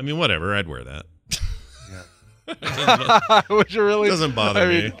 I mean, whatever. I'd wear that. Would you really? Doesn't bother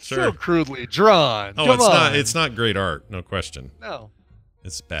me. Sure. So crudely drawn. Oh, it's not great art. No question. No.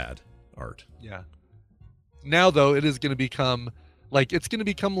 It's bad art. Yeah. Now though, it is going to become like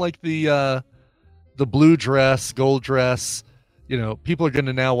the blue dress, gold dress. People are going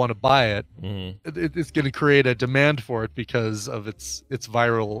to now want to buy it. It's going to create a demand for it because of its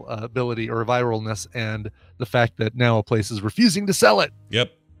viral ability or viralness, and the fact that now a place is refusing to sell it.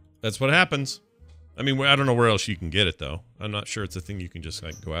 Yep, that's what happens. I mean, I don't know where else you can get it though. I'm not sure it's a thing you can just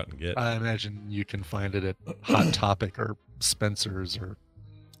go out and get. I imagine you can find it at Hot Topic or Spencer's or.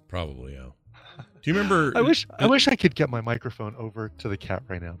 Probably, yeah. Do you remember? I wish I could get my microphone over to the cat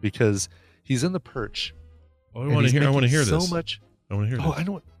right now because he's in the perch. Oh, I want to hear this. So much. I want to hear this. Oh, I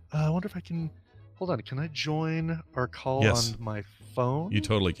know. I wonder if I can. Hold on. Can I join our call on my phone? You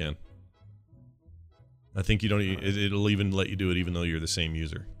totally can. I think you don't. It'll even let you do it, even though you're the same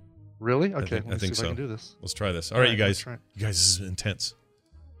user. Really? Okay. I think so. I can do this. Let's try this. All right, you guys. You guys, this is intense.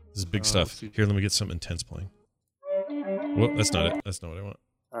 This is big stuff. Here, let me get something intense playing. Well, that's not it. That's not what I want.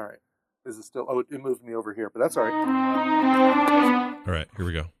 All right. Is it still? Oh, it moved me over here, but that's all right. All right, here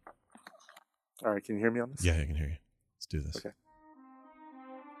we go. All right, can you hear me on this? Yeah, I can hear you. Let's do this. Okay.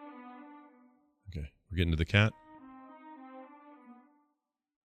 Okay, we're getting to the cat.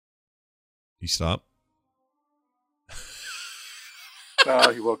 He stopped.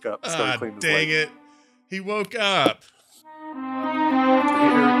 Oh, he woke up. Dang it. He woke up.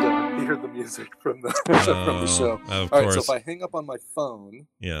 He heard the music from the from the show. Of course. All right, so if I hang up on my phone,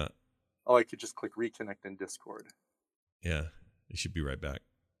 I could just click reconnect in Discord. Yeah, it should be right back.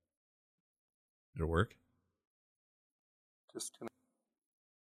 It'll work. Just connect.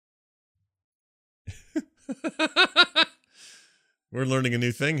 We're learning a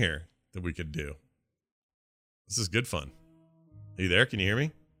new thing here that we could do. This is good fun. Are you there? Can you hear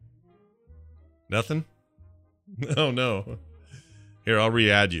me? Nothing? Oh, no. Here, I'll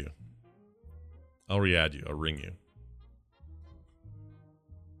re-add you. I'll ring you.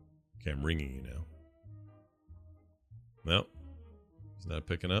 Okay, I'm ringing you now. Nope. He's not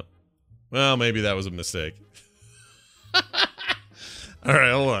picking up. Well, maybe that was a mistake. All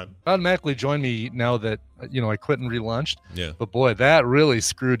right, hold on. Automatically join me now that, I quit and relaunched. Yeah. But boy, that really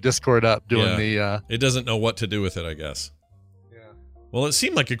screwed Discord up doing the... It doesn't know what to do with it, I guess. Yeah. Well, it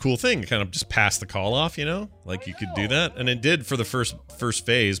seemed like a cool thing to kind of just pass the call off, Like you could do that. And it did for the first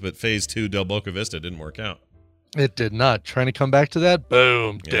phase, but phase 2, Del Boca Vista, didn't work out. It did not. Trying to come back to that?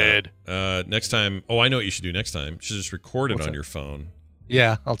 Boom. Dead. Next time... Oh, I know what you should do next time. You should just record it on your phone.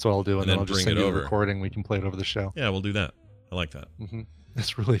 Yeah, that's what I'll do. And then I'll just bring send it you over. a recording. We can play it over the show. Yeah, we'll do that. I like that. Mm-hmm.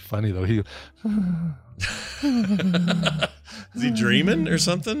 It's really funny, though. Is he dreaming or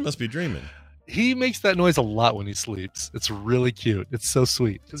something? Must be dreaming. He makes that noise a lot when he sleeps. It's really cute. It's so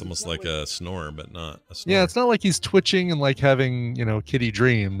sweet. It's almost like a snore, but not a snore. Yeah, it's not like he's twitching and like having, kitty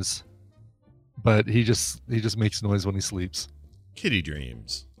dreams. But he just makes noise when he sleeps. Kitty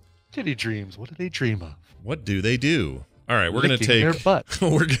dreams. Kitty dreams. What do they dream of? What do they do? All right, we're going to Licking their butt.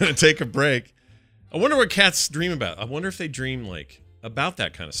 We're going to take a break. I wonder what cats dream about. I wonder if they dream about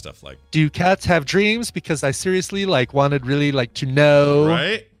that kind of stuff. Like, do cats have dreams? Because I seriously wanted really to know.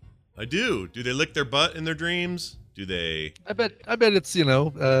 Right? I do. Do they lick their butt in their dreams? Do they? I bet it's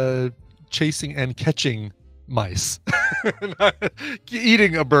chasing and catching mice,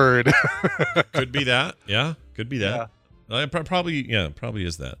 eating a bird. Could be that. Yeah, could be that. Yeah. Probably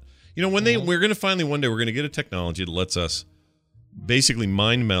is that. We're going to finally one day we're going to get a technology that lets us basically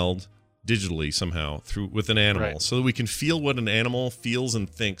mind meld digitally somehow with an animal, so that we can feel what an animal feels and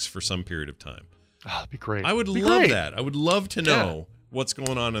thinks for some period of time. Oh, that'd be great. I would love that. I would love to know what's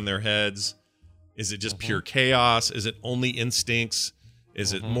going on in their heads. Is it just pure chaos? Is it only instincts?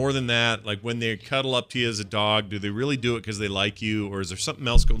 Is it more than that? Like when they cuddle up to you as a dog, do they really do it because they like you, or is there something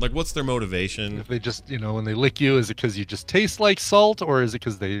else going? Like, what's their motivation? If they just, when they lick you, is it because you just taste like salt, or is it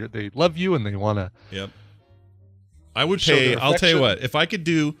because they love you and they want to? Yep. I would pay. I'll tell you what.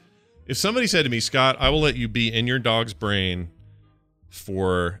 If somebody said to me, Scott, I will let you be in your dog's brain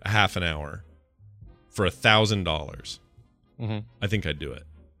for a half an hour for $1,000, I think I'd do it.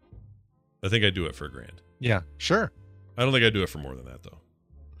 I think I'd do it for $1,000. Yeah, sure. I don't think I'd do it for more than that, though.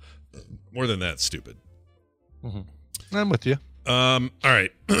 More than that, stupid. I'm with you. All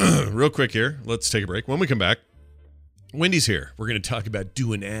right. Real quick here. Let's take a break. When we come back, Wendy's here. We're going to talk about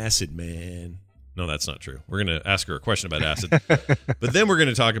doing acid, man. No, that's not true. We're going to ask her a question about acid. But then we're going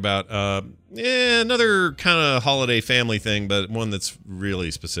to talk about another kind of holiday family thing, but one that's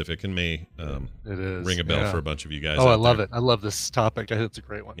really specific and may ring a bell for a bunch of you guys. Oh, I love it. I love this topic. I think it's a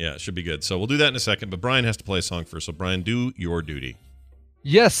great one. Yeah, it should be good. So we'll do that in a second, but Brian has to play a song first. So Brian, do your duty.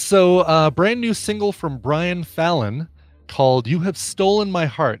 Yes, so brand new single from Brian Palin called You Have Stolen My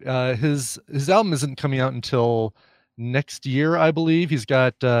Heart. His album isn't coming out until next year, I believe. He's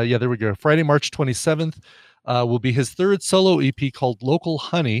got, there we go. Friday, March 27th will be his third solo EP called Local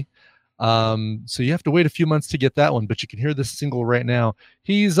Honey. So you have to wait a few months to get that one, but you can hear this single right now.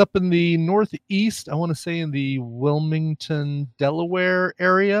 He's up in the Northeast, I want to say in the Wilmington, Delaware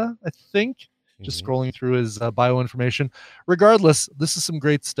area, I think. Just scrolling through his bio information. Regardless, this is some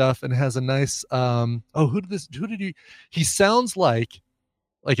great stuff and has a nice, he sounds like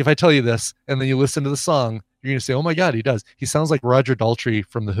if I tell you this and then you listen to the song, you're going to say, oh my God, he does. He sounds like Roger Daltrey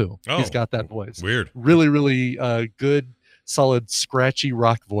from The Who. Oh, he's got that voice. Weird. Really, really good, solid, scratchy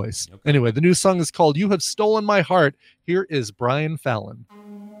rock voice. Okay. Anyway, the new song is called You Have Stolen My Heart. Here is Brian Palin.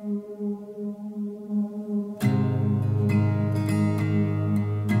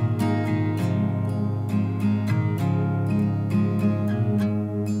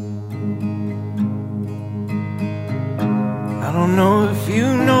 I don't know if you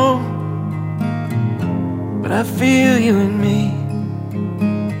know, but I feel you in me.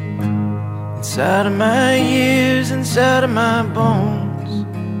 Inside of my ears, inside of my bones.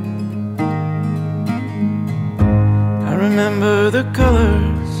 I remember the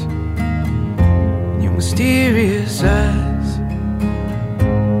colors in your mysterious eyes.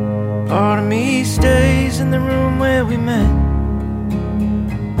 Part of me stays in the room where we met,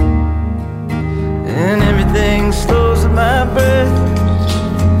 and everything slows at my breath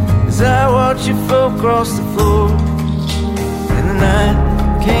as I watch you fall across the floor. And the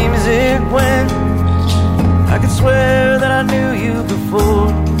night came as it went. I could swear that I knew you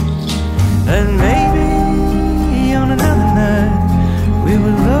before. And maybe on another night we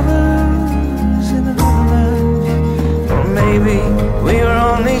were lovers in another life. Or maybe we were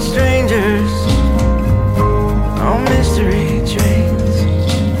only strangers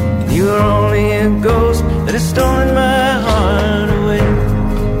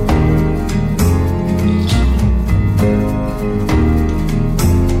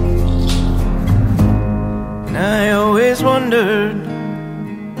always wondered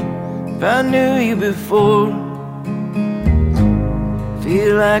if I knew you before.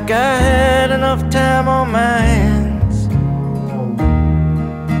 Feel like I had enough time on my hands.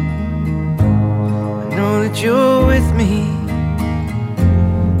 I know that you're with me.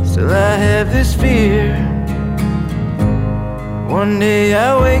 Still I have this fear. One day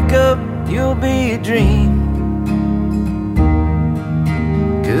I wake up, you'll be a dream.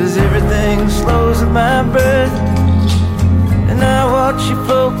 'Cause everything slows at my breath, and I watch you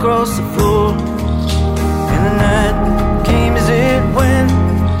float across the floor. And the night came as it went.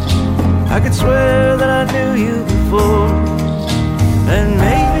 I could swear that I knew you before. And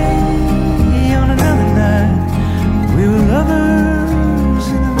maybe on another night we were lovers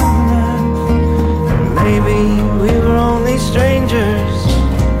in another life. And maybe we were only strangers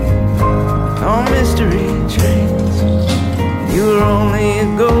on mystery trains. You were only a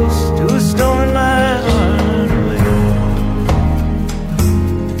ghost who was stolen my heart away.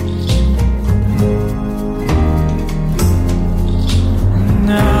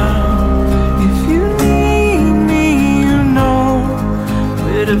 Now, if you need me, you know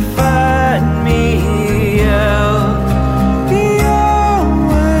where to find me. I'll be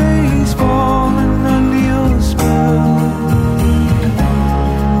always falling under your spell.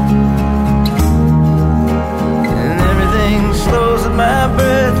 And everything slows at my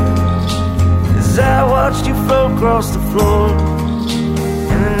breath as I watched you float across the floor.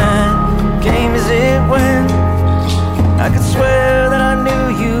 And the night came as it went. I could swear that I knew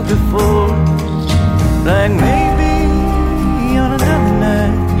you before. Like maybe on another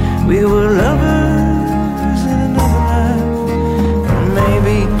night we were lovers in another life. Or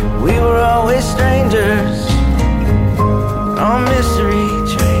maybe we were always strangers on mystery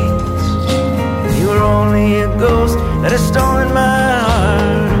trains. You were only a ghost that has stolen my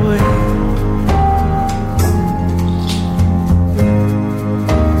heart away.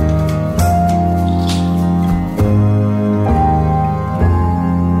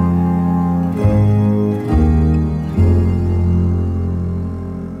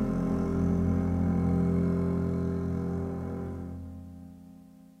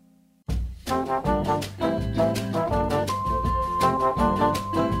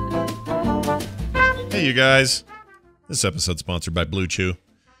 Hey, you guys. This episode's sponsored by Blue Chew.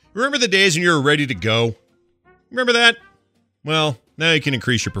 Remember the days when you were ready to go? Remember that? Well, now you can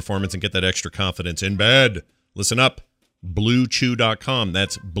increase your performance and get that extra confidence in bed. Listen up. BlueChew.com.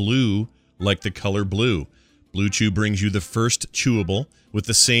 That's blue like the color blue. Blue Chew brings you the first chewable with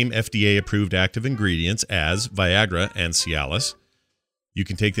the same FDA-approved active ingredients as Viagra and Cialis. You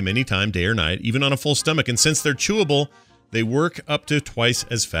can take them anytime, day or night, even on a full stomach. And since they're chewable, they work up to twice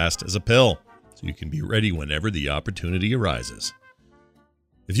as fast as a pill. So you can be ready whenever the opportunity arises.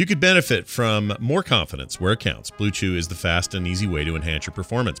 If you could benefit from more confidence where it counts, Blue Chew is the fast and easy way to enhance your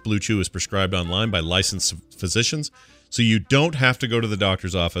performance. Blue Chew is prescribed online by licensed physicians, so you don't have to go to the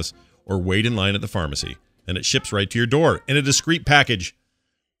doctor's office or wait in line at the pharmacy. And it ships right to your door in a discreet package.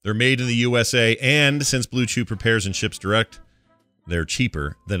 They're made in the USA, and since Blue Chew prepares and ships direct, they're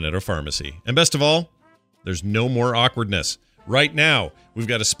cheaper than at a pharmacy. And best of all, there's no more awkwardness. Right now, we've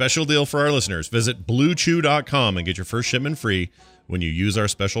got a special deal for our listeners. Visit BlueChew.com and get your first shipment free when you use our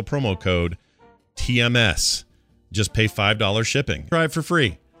special promo code TMS. Just pay $5 shipping. Try it for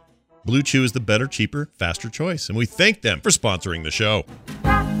free. Blue Chew is the better, cheaper, faster choice, and we thank them for sponsoring the show.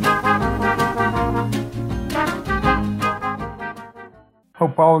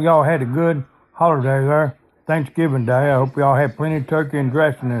 Hope all y'all had a good holiday there. Thanksgiving Day. I hope y'all had plenty of turkey and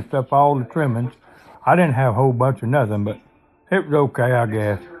dressing and stuff, all the trimmings. I didn't have a whole bunch of nothing, but it was okay, I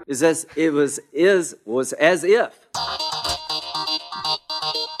guess. Was as if.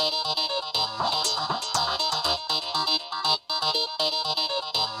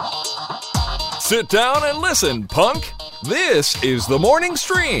 Sit down and listen, punk. This is the Morning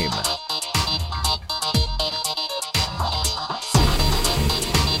Stream.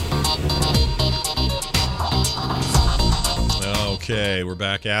 Okay, we're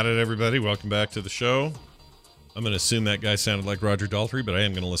back at it, everybody. Welcome back to the show. I'm going to assume that guy sounded like Roger Daltrey, but I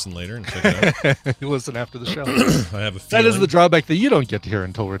am going to listen later and check it out. You listen after the show. I have a feeling. That is the drawback that you don't get to hear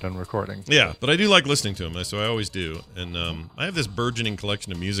until we're done recording. Yeah, but I do like listening to him, so I always do. And I have this burgeoning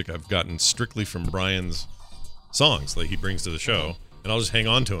collection of music I've gotten strictly from Brian's songs that he brings to the show, and I'll just hang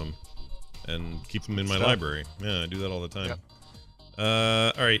on to them and keep them in my library. Yeah, I do that all the time. Yep.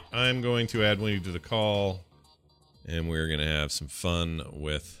 All right, I'm going to add one to the call, and we're going to have some fun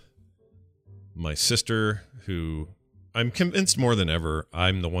with my sister, who I'm convinced more than ever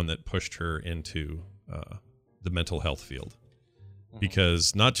I'm the one that pushed her into the mental health field.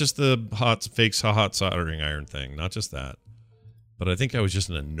 because not just the fake hot soldering iron thing, not just that, but I think I was just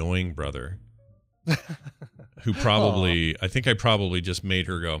an annoying brother who probably, I think I probably just made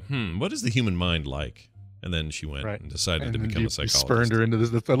her go, what is the human mind like? And then she went and decided to become a psychologist. Spurned her into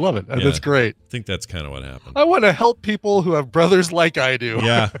this. I love it. Yeah. That's great. I think that's kind of what happened. I want to help people who have brothers like I do.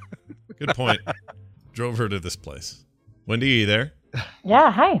 Yeah. Good point. Drove her to this place. Wendy, are you there?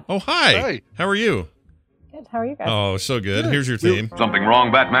 Yeah, hi. Oh, hi. How are you? Good. How are you guys? Oh, so good. Here's your theme. Something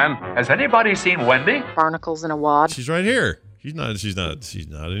wrong, Batman? Has anybody seen Wendy? Barnacles in a wad. She's right here. She's not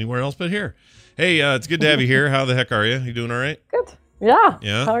anywhere else but here. Hey, it's good to have you here. How the heck are you? You doing all right? Good. Yeah.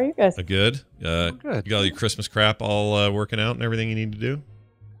 Yeah. How are you guys? Good. Good. You got all your Christmas crap all working out and everything you need to do?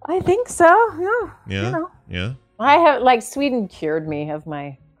 I think so. Yeah. Yeah. You know. Yeah. I have Sweden cured me of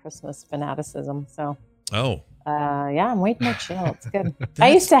my Christmas fanaticism. So. Oh. Yeah, I'm way more chill. It's good.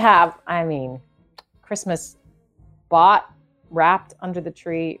 I used to have, Christmas bought, wrapped under the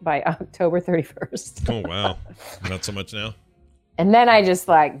tree by October 31st. Oh, wow. Not so much now. And then I just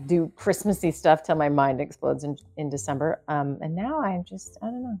do Christmassy stuff till my mind explodes in December. And now I'm just, I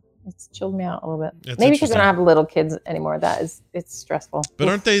don't know. It's chilled me out a little bit. That's maybe because I don't have little kids anymore. It's stressful. But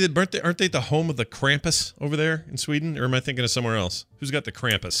aren't they the home of the Krampus over there in Sweden? Or am I thinking of somewhere else? Who's got the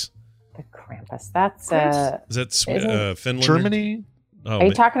Krampus? The Krampus. That's is that Finland? Germany? Oh, are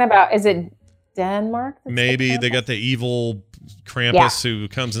you talking about? Is it Denmark? Maybe they got the evil Krampus who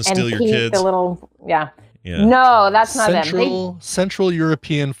comes and steal your kids. The little Yeah. No, that's not them. Central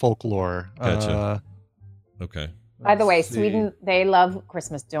European folklore. Gotcha. Okay. By the way, Sweden, they love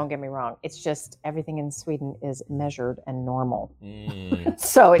Christmas. Don't get me wrong. It's just everything in Sweden is measured and normal.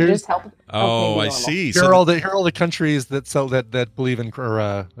 So it just helps. Oh, I see. Here are all the countries that believe in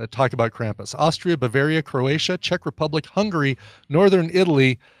or that talk about Krampus: Austria, Bavaria, Croatia, Czech Republic, Hungary, Northern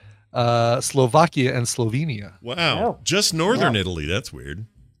Italy, Slovakia, and Slovenia. Wow, just Northern Italy. That's weird.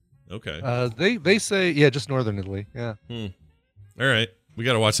 Okay. They say just Northern Italy. Yeah. All right. We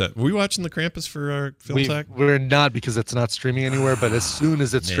got to watch that. Were we watching the Krampus for our film tag? We're not because it's not streaming anywhere, but as soon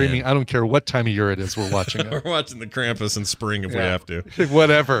as it's streaming, I don't care what time of year it is, we're watching it. We're watching the Krampus in spring if we have to.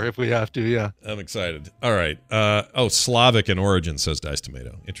 Whatever, if we have to, yeah. I'm excited. All right. Slavic in origin, says Dice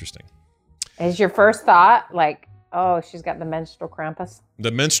Tomato. Interesting. Is your first thought she's got the menstrual Krampus?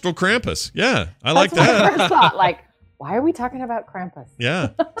 The menstrual Krampus. Yeah, I like that. That's my first thought. Why are we talking about Krampus? Yeah,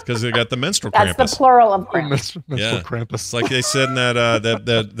 because they got the menstrual Krampus. That's the plural of Krampus. Menstrual Krampus. It's like they said in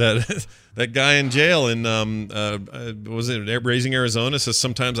that guy in jail in was it Raising Arizona says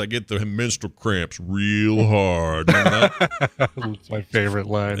sometimes I get the menstrual cramps real hard. That's my favorite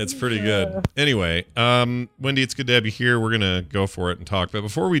line. It's pretty good. Anyway, Wendy, it's good to have you here. We're gonna go for it and talk. But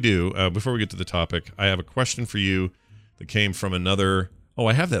before we do, before we get to the topic, I have a question for you that came from another. Oh,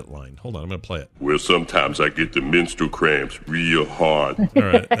 I have that line. Hold on, I'm going to play it. Well, sometimes I get the menstrual cramps real hard. All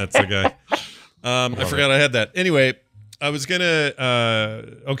right, that's the guy. I forgot I had that. Anyway, I was going to...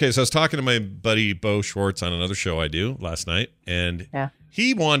 so I was talking to my buddy Bo Schwartz on another show I do last night, and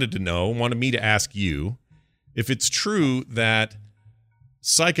he wanted me to ask you if it's true that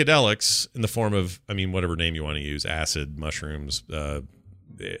psychedelics in the form of, whatever name you want to use, acid, mushrooms,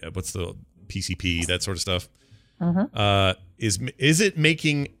 what's the PCP, that sort of stuff, is it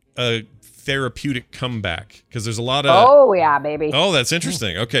making a therapeutic comeback? Because there's a lot of baby. Oh, that's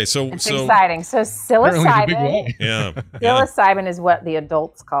interesting. Okay, so exciting. So psilocybin. Psilocybin is what the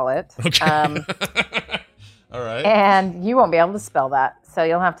adults call it. Okay. All right. And you won't be able to spell that, so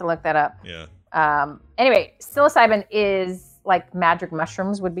you'll have to look that up. Yeah. Anyway, psilocybin is like magic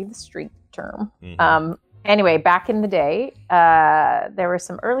mushrooms would be the street term. Anyway, back in the day, there were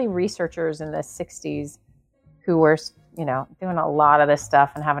some early researchers in the 60s who were, doing a lot of this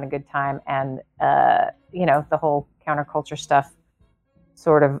stuff and having a good time. And, the whole counterculture stuff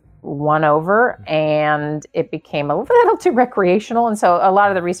sort of won over and it became a little too recreational. And so a lot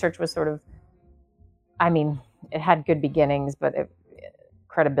of the research was sort of, it had good beginnings, but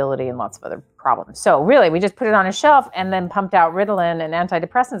credibility and lots of other problems. So really, we just put it on a shelf and then pumped out Ritalin and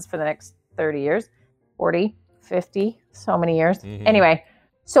antidepressants for the next 30 years, 40, 50, so many years. Anyway,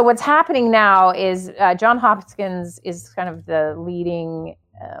 so what's happening now is Johns Hopkins is kind of the leading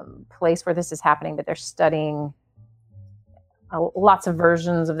place where this is happening, but they're studying lots of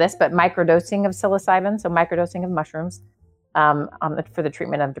versions of this, but microdosing of psilocybin, so microdosing of mushrooms for the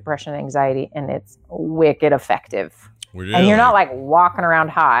treatment of depression and anxiety, and it's wicked effective. Really? And you're not walking around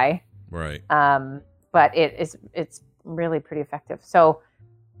high. Right. But it's really pretty effective. So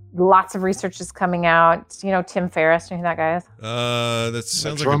lots of research is coming out. Tim Ferriss, you know who that guy is? That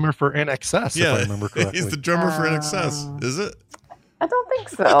sounds the drummer for NXS, if I remember correctly. He's the drummer for NXS, is it? I don't think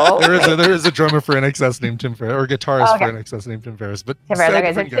so. There is a drummer for NXS named Tim Ferriss, or guitarist for NXS named Tim Ferriss, but Tim Ferriss,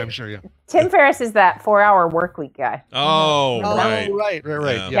 different guy, I'm sure. Yeah. Tim Ferriss is that 4-hour work week guy. Oh,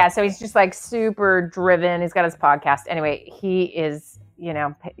 right. Yeah. So he's just like super driven. He's got his podcast. Anyway, he is,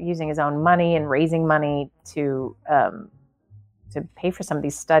 using his own money and raising money to pay for some of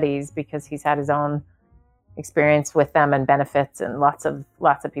these studies because he's had his own experience with them and benefits, and lots of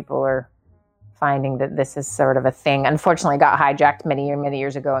people are finding that this is sort of a thing. Unfortunately, got hijacked many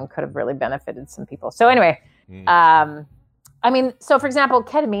years ago and could have really benefited some people. So anyway, so for example,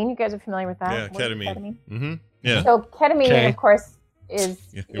 ketamine, you guys are familiar with that? Yeah, ketamine. Mm-hmm. Yeah. So ketamine, of course, is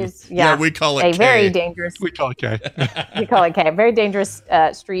we call it a very dangerous. We call it K. We call it K. A very dangerous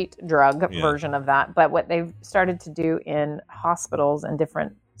street drug version of that. But what they've started to do in hospitals and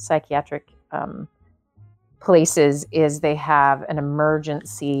different psychiatric places is they have an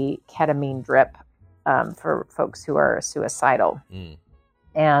emergency ketamine drip for folks who are suicidal.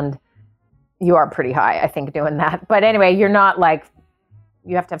 And you are pretty high, I think, doing that. But anyway, you're not like,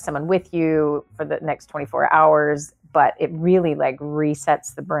 you have to have someone with you for the next 24 hours, but it really like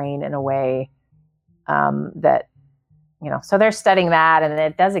resets the brain in a way that, so they're studying that, and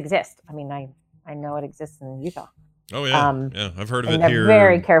it does exist. I mean, I know it exists in Utah. Oh yeah, I've heard of it they're here.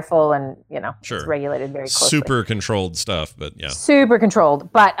 Very careful, and sure. It's regulated very closely. Super controlled stuff, but yeah. Super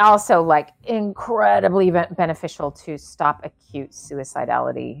controlled, but also like incredibly beneficial to stop acute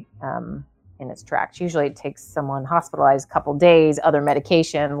suicidality in its tracks. Usually, it takes someone hospitalized a couple days, other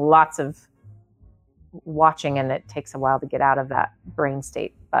medication, lots of watching, and it takes a while to get out of that brain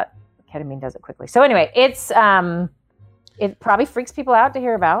state. But ketamine does it quickly. So anyway, it's it probably freaks people out to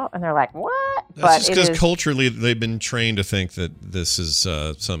hear about, and they're like, "What?" That's just because culturally they've been trained to think that this is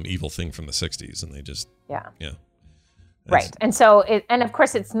some evil thing from the '60s, and they just right. And so and of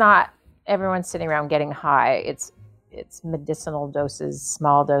course, it's not everyone's sitting around getting high. It's medicinal doses,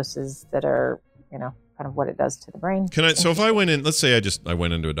 small doses that are kind of what it does to the brain. So if I went in, let's say I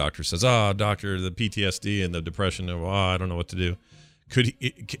went into a doctor, says, doctor, the PTSD and the depression, I don't know what to do.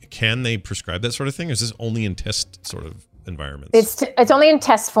 Can they prescribe that sort of thing, or is this only in test sort of environments? It's only in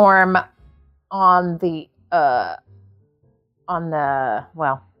test form on the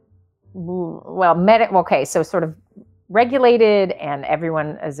okay, so sort of regulated, and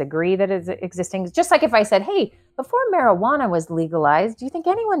everyone has agreed that it's existing. Just like if I said, hey, before marijuana was legalized, do you think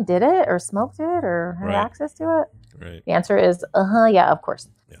anyone did it or smoked it or had access to it? Right. The answer is, yeah, of course.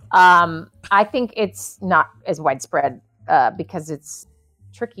 Yeah. I think it's not as widespread because it's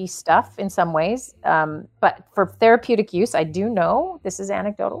tricky stuff in some ways. But for therapeutic use, I do know, this is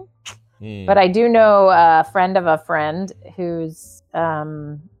anecdotal, but I do know a friend of a friend who's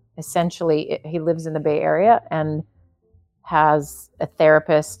essentially, he lives in the Bay Area and has a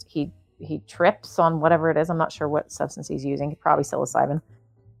therapist. He trips on whatever it is. I'm not sure what substance he's using, probably psilocybin.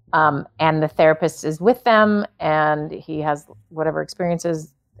 And the therapist is with them, and he has whatever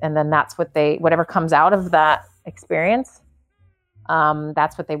experiences, and then that's whatever comes out of that experience,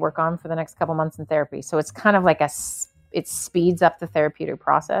 that's what they work on for the next couple months in therapy. So it's kind of like it speeds up the therapeutic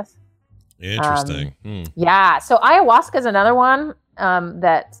process. Interesting. Yeah. So ayahuasca is another one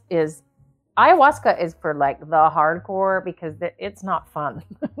ayahuasca is for like the hardcore because it's not fun.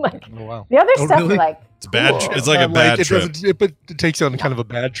 Like the other stuff, really? Like it's bad. Cool. It's like a bad trip. It takes you on kind of a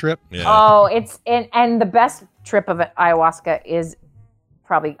bad trip. Yeah. Oh, and the best trip of ayahuasca is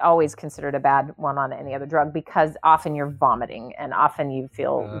probably always considered a bad one on any other drug, because often you're vomiting and often you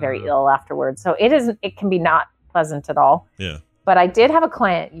feel very ill afterwards. So it can be not pleasant at all. Yeah. But I did have a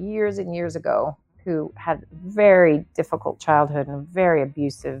client years and years ago who had very difficult childhood and very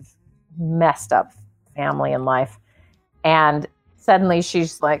abusive, messed up family and life. And suddenly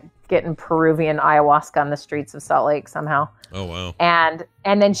she's like getting Peruvian ayahuasca on the streets of Salt Lake somehow. Oh, wow. And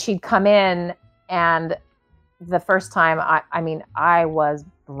then she'd come in, and the first time, I was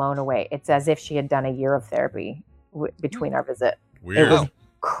blown away. It's as if she had done a year of therapy between our visit. Weird. It was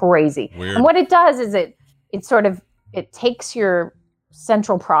crazy. Weird. And what it does is it takes your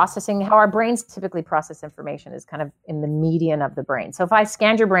central processing. How our brains typically process information is kind of in the median of the brain. So if I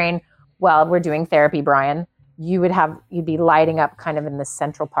scanned your brain while we're doing therapy, Brian, you'd be lighting up kind of in the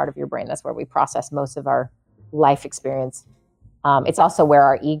central part of your brain. That's where we process most of our life experience. It's also where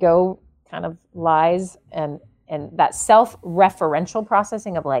our ego kind of lies, and that self-referential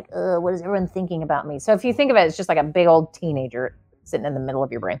processing of like, what is everyone thinking about me? So if you think of it, it's just like a big old teenager sitting in the middle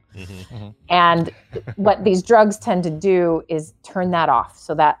of your brain. Mm-hmm. And what these drugs tend to do is turn that off.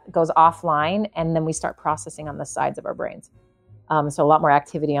 So that goes offline, and then we start processing on the sides of our brains. So a lot more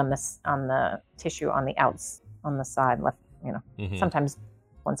activity on the tissue on the outs, on the side, left, sometimes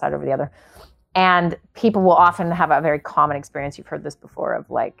one side over the other. And people will often have a very common experience. You've heard this before of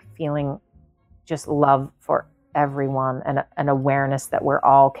like feeling just love for everyone and an awareness that we're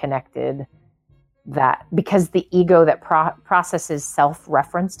all connected. That because the ego that processes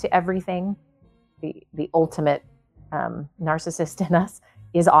self-reference to everything, the ultimate narcissist in us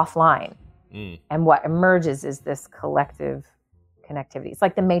is offline. And what emerges is this collective connectivity. It's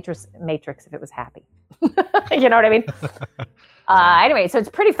like the Matrix if it was happy. You know what I mean? Anyway, so it's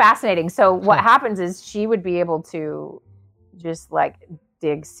pretty fascinating. So what happens is she would be able to just like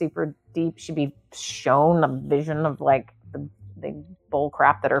dig super deep. She'd be shown a vision of like the bull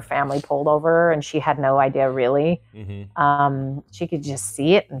crap that her family pulled over her, and she had no idea really. She could just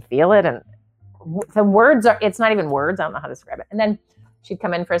see it and feel it. And the words it's not even words. I don't know how to describe it. And then she'd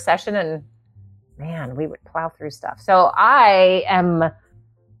come in for a session and man, we would plow through stuff. So I am,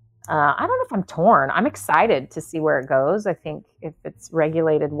 I don't know if I'm torn. I'm excited to see where it goes. I think if it's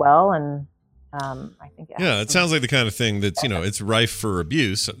regulated well and I think it sounds like the kind of thing that's it's rife for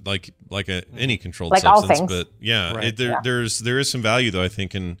abuse, like any controlled like substance. All things. But there is some value though, I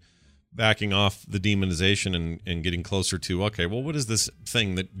think, in backing off the demonization and getting closer to what is this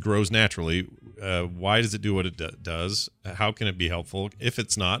thing that grows naturally? Why does it do what it does? How can it be helpful? If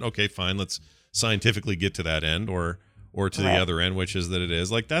it's not, okay, fine, let's scientifically get to that end or to the other end, which is that it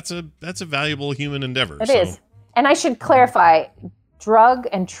is like that's a valuable human endeavor. It is. And I should clarify, drug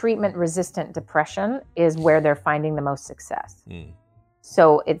and treatment resistant depression is where they're finding the most success.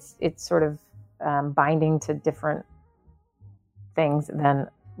 So it's sort of binding to different things than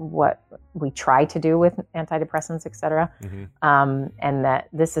what we try to do with antidepressants, et cetera. And that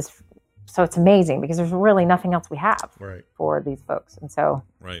this is, so it's amazing because there's really nothing else we have for these folks. And so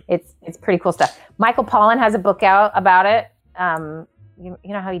it's pretty cool stuff. Michael Palin has a book out about it. You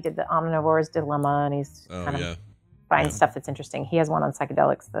know how he did the Omnivore's Dilemma, and he's finds stuff that's interesting. He has one on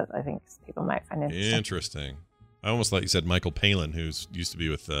psychedelics that I think people might find interesting. I almost thought you said Michael Palin, who's used to be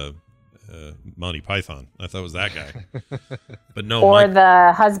with Monty Python. I thought it was that guy. But no. Or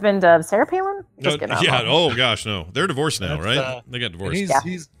the husband of Sarah Palin? Oh gosh, no. They're divorced now, right? They got divorced.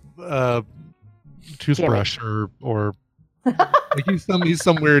 He's toothbrush or like he's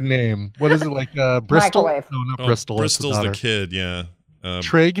some weird name. What is it, like Bristol? Microwave. No, not Bristol. Bristol's the kid, yeah.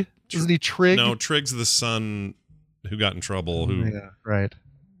 Trig? Isn't he Trig? No, Trig's the son who got in trouble.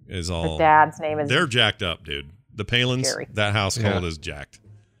 Is all. The dad's name is. They're jacked up, dude. The Palins, Jerry. that household is jacked.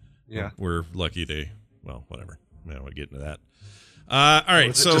 Yeah, we're lucky whatever. We'll get into that. All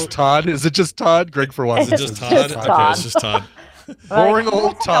right, so just Todd. Is it just Todd? Greg for once. Is it just Todd? Okay, it's just Todd. Boring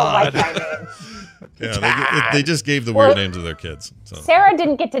old Todd. They just gave the weird names of their kids. So. Sarah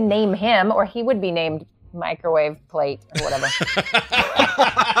didn't get to name him, or he would be named Microwave Plate or whatever.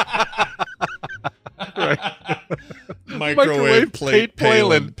 Microwave Plate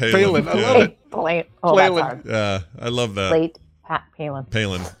Palin. Palin. I love it. Plate. Oh, that's hard. Yeah, I love that. Plate Palin.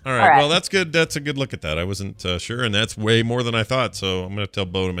 All right. Well, that's good. That's a good look at that. I wasn't sure, and that's way more than I thought. So I'm going to tell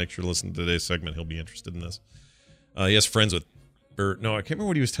Bo to make sure to listen to today's segment. He'll be interested in this. He has friends with, I can't remember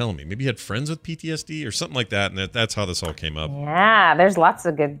what he was telling me. Maybe he had friends with PTSD or something like that, and that's how this all came up. Yeah, there's lots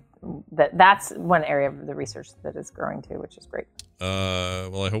of good. That's one area of the research that is growing too, which is great.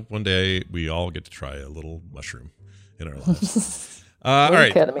 Well, I hope one day we all get to try a little mushroom in our lives. All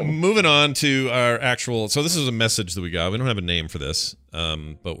right, moving on to our actual. So this is a message that we got. We don't have a name for this,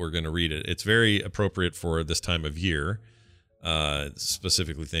 but we're going to read it. It's very appropriate for this time of year,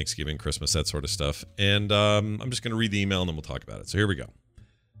 specifically Thanksgiving, Christmas, that sort of stuff. And I'm just going to read the email and then we'll talk about it. So here we go.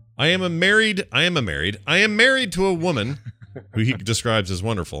 I am married to a woman who he describes as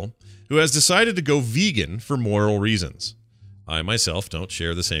wonderful, who has decided to go vegan for moral reasons. I myself don't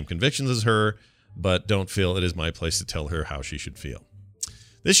share the same convictions as her, but don't feel it is my place to tell her how she should feel.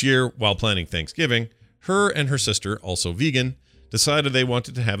 This year, while planning Thanksgiving, her and her sister, also vegan, decided they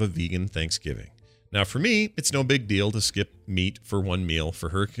wanted to have a vegan Thanksgiving. Now, for me, it's no big deal to skip meat for one meal for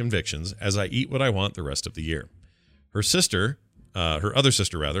her convictions, as I eat what I want the rest of the year. Her other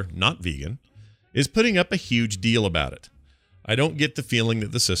sister, not vegan, is putting up a huge deal about it. I don't get the feeling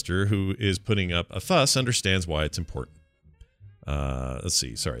that the sister who is putting up a fuss understands why it's important. Let's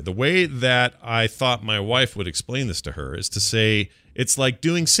see. Sorry. The way that I thought my wife would explain this to her is to say it's like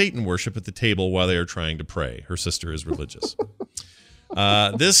doing Satan worship at the table while they are trying to pray. Her sister is religious.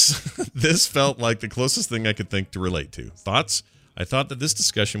 This felt like the closest thing I could think to relate to. Thoughts? I thought that this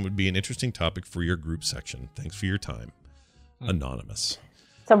discussion would be an interesting topic for your group section. Thanks for your time. Anonymous.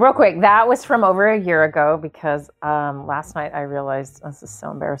 So real quick, that was from over a year ago because last night I realized, this is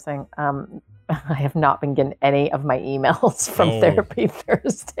so embarrassing, I have not been getting any of my emails from Therapy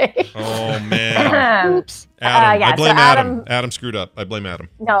Thursday. Oh man! Oops. Adam, I blame Adam. Adam screwed up. I blame Adam.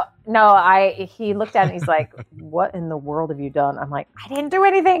 No. He looked at it and he's like, "What in the world have you done?" I'm like, "I didn't do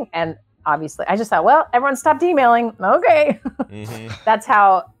anything." And obviously, I just thought, well, everyone stopped emailing. Okay, that's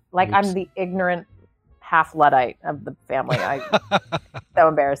how. Like, oops. I'm the ignorant half Luddite of the family. So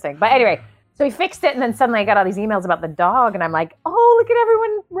embarrassing. But anyway. So he fixed it, and then suddenly I got all these emails about the dog, and I'm like, oh, look at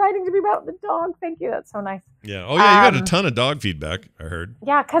everyone writing to me about the dog. Thank you. That's so nice. Yeah. Oh, yeah, you got a ton of dog feedback, I heard.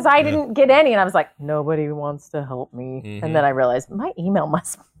 Yeah, because I didn't get any, and I was like, nobody wants to help me. And then I realized my email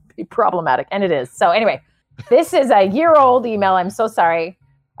must be problematic, and it is. So anyway, this is a year-old email. I'm so sorry.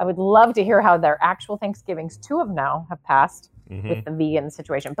 I would love to hear how their actual Thanksgivings, 2 of now, have passed with the vegan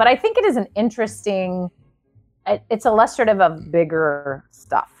situation. But I think it is an interesting, it's illustrative of bigger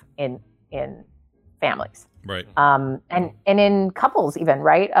stuff in families, right? And in couples, even,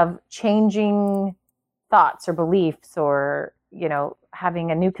 right, of changing thoughts or beliefs, or having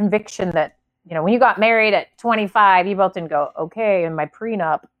a new conviction that when you got married at 25, you both didn't go, okay, in my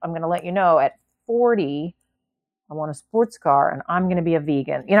prenup, I'm going to let you know at 40, I want a sports car and I'm going to be a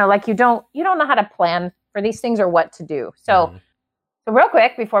vegan. Like you don't know how to plan for these things or what to do. So real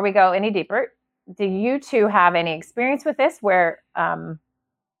quick before we go any deeper, do you two have any experience with this where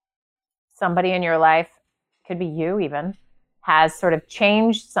somebody in your life, could be you even, has sort of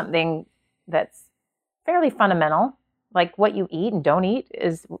changed something that's fairly fundamental, like what you eat and don't eat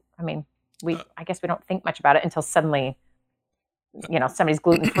is, I guess we don't think much about it until suddenly, somebody's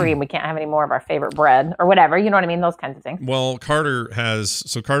gluten-free and we can't have any more of our favorite bread or whatever, you know what I mean? Those kinds of things. Well, Carter's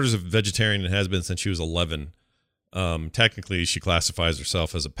a vegetarian and has been since she was 11. Technically, she classifies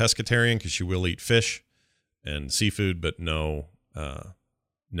herself as a pescatarian because she will eat fish and seafood, but no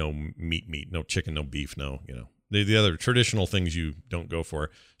meat, no chicken, no beef, the other traditional things you don't go for.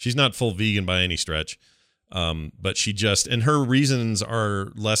 She's not full vegan by any stretch, but she just, and her reasons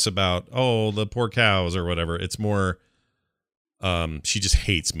are less about, the poor cows or whatever. It's more, she just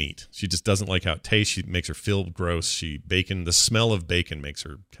hates meat. She just doesn't like how it tastes. She makes her feel gross. The smell of bacon makes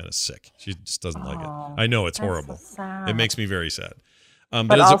her kind of sick. She just doesn't like it. I know it's horrible. So sad. It makes me very sad.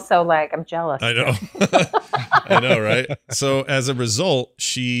 But also, I'm jealous. I know. I know, right? So as a result,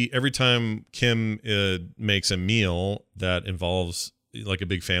 every time Kim makes a meal that involves like a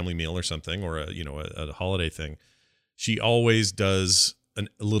big family meal or something, or a holiday thing, she always does a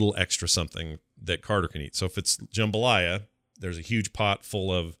little extra something that Carter can eat. So if it's jambalaya, there's a huge pot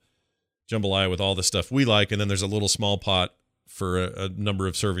full of jambalaya with all the stuff we like, and then there's a little small pot for a number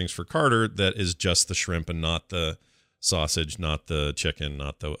of servings for Carter that is just the shrimp and not the sausage, not the chicken,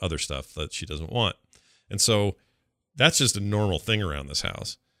 not the other stuff that she doesn't want. And so that's just a normal thing around this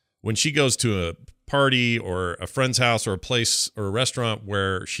house. When she goes to a party or a friend's house or a place or a restaurant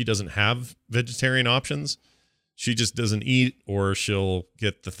where she doesn't have vegetarian options, she just doesn't eat, or she'll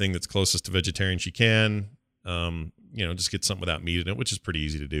get the thing that's closest to vegetarian she can. Just get something without meat in it, which is pretty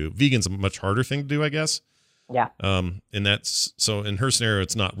easy to do. Vegan's a much harder thing to do, I guess. Yeah. And that's, so in her scenario,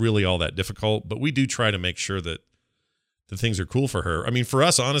 it's not really all that difficult, but we do try to make sure that the things are cool for her. I mean, for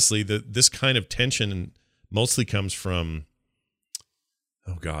us, honestly, this kind of tension mostly comes from,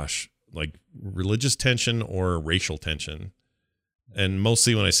 like religious tension or racial tension. And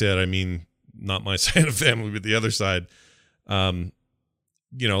mostly when I say that, I mean, not my side of the family, but the other side.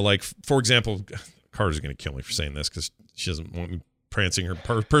 Like, for example, Carter's going to kill me for saying this because she doesn't want me prancing her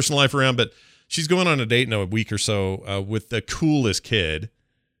personal life around, but she's going on a date in a week or so with the coolest kid.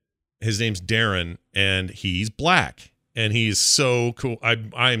 His name's Darren, and he's black. And he's so cool.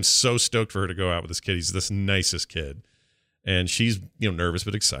 I am so stoked for her to go out with this kid. He's this nicest kid. And she's, nervous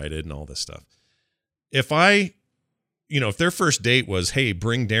but excited and all this stuff. If their first date was, hey,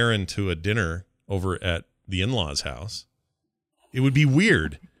 bring Darren to a dinner over at the in-laws' house, it would be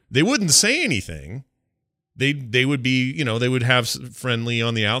weird. They wouldn't say anything. They would be, they would have friendly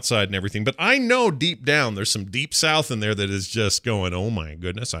on the outside and everything. But I know deep down there's some deep South in there that is just going, oh my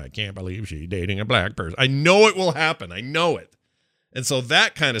goodness, I can't believe she's dating a black person. I know it will happen. I know it. And so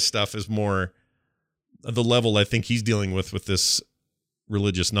that kind of stuff is more the level I think he's dealing with this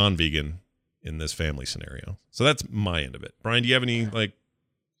religious non-vegan in this family scenario. So that's my end of it. Brian, do you have any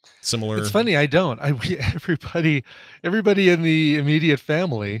similar? It's funny. I don't. Everybody in the immediate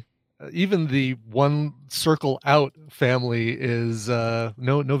family, even the one circle out family, is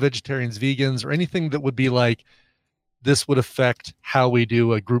no vegetarians, vegans, or anything that would be like this would affect how we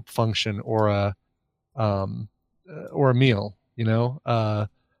do a group function or a meal.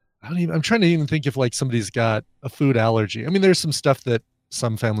 I'm trying to even think if somebody's got a food allergy. I mean, there's some stuff that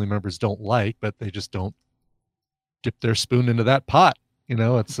some family members don't like, but they just don't dip their spoon into that pot.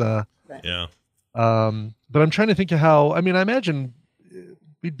 It's yeah. But I'm trying to think of how, I imagine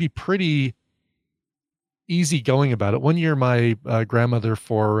we'd be pretty easy going about it. One year, my grandmother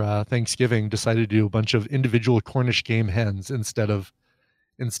for Thanksgiving decided to do a bunch of individual Cornish game hens instead of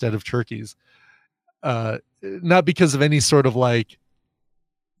turkeys. Not because of any sort of moral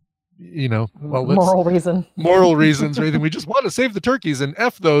reasons or anything. We just want to save the turkeys and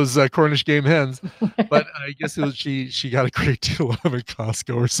F those Cornish game hens. But I guess it was she got a great deal of them at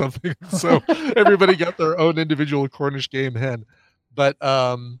Costco or something. So everybody got their own individual Cornish game hen. But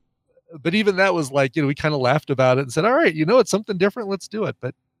even that was we kind of laughed about it and said, all right, it's something different. Let's do it.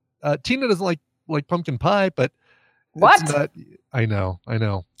 But Tina doesn't like pumpkin pie, but what? It's not, I know.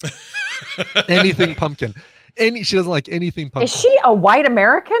 Anything pumpkin. She doesn't like anything pumpkin. Is she a white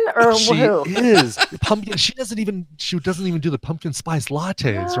American or she who? is pumpkin. She doesn't even do the pumpkin spice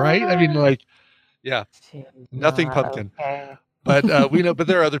lattes, right? Nothing pumpkin. Okay. But we know. But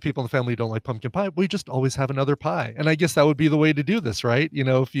there are other people in the family who don't like pumpkin pie. We just always have another pie, and I guess that would be the way to do this, right?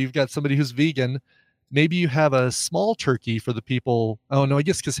 If you've got somebody who's vegan, maybe you have a small turkey for the people. Oh no, I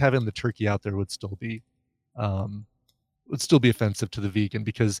guess because having the turkey out there would still be offensive to the vegan,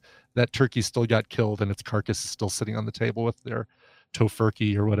 because that turkey still got killed and its carcass is still sitting on the table with their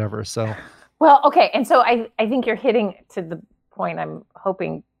tofurkey or whatever. So, well, okay. And so I think you're hitting to the point I'm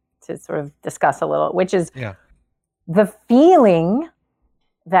hoping to sort of discuss a little, which is the feeling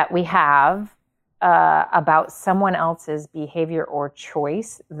that we have about someone else's behavior or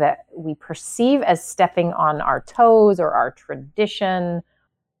choice that we perceive as stepping on our toes or our tradition,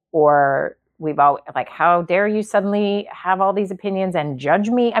 or we've all how dare you suddenly have all these opinions and judge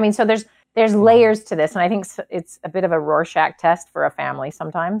me? So there's layers to this, and I think it's a bit of a Rorschach test for a family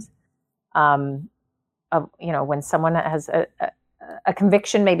sometimes. When someone has a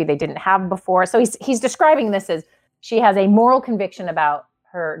conviction maybe they didn't have before. So he's describing this as she has a moral conviction about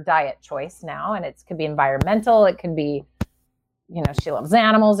her diet choice now, and it could be environmental, it could be she loves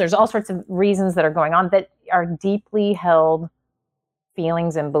animals. There's all sorts of reasons that are going on that are deeply held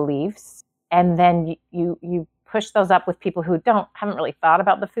feelings and beliefs. And then you push those up with people who haven't really thought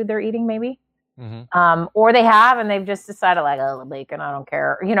about the food they're eating, maybe, or they have and they've just decided bacon, I don't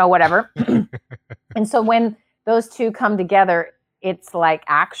care, whatever. And so when those two come together, it's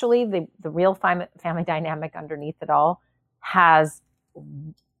actually the real family dynamic underneath it all has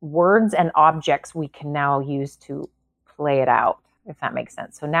words and objects we can now use to play it out, if that makes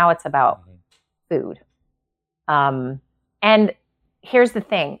sense. So now it's about food, and here's the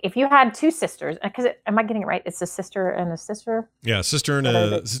thing. If you had two sisters, because am I getting it right? It's a sister and a sister? Yeah, sister and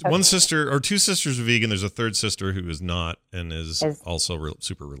one sister, or two sisters are vegan. There's a third sister who is not and is also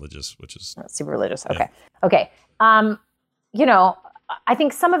super religious, which is... Super religious, okay. Yeah. Okay. I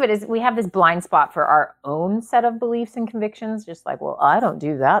think some of it is we have this blind spot for our own set of beliefs and convictions, just well, I don't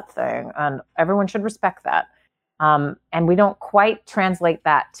do that thing, and everyone should respect that. And we don't quite translate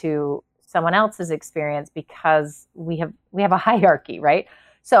that to someone else's experience because we have a hierarchy, right?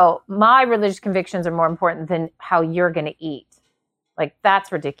 So my religious convictions are more important than how you're going to eat.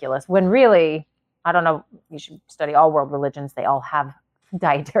 That's ridiculous. When really, I don't know, you should study all world religions. They all have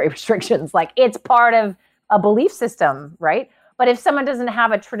dietary restrictions. It's part of a belief system, right? But if someone doesn't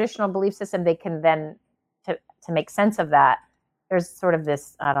have a traditional belief system, they can then, to make sense of that, there's sort of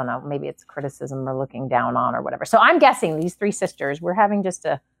this, I don't know, maybe it's criticism or looking down on or whatever. So I'm guessing these three sisters, we're having just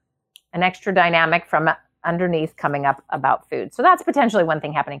an extra dynamic from underneath coming up about food. So that's potentially one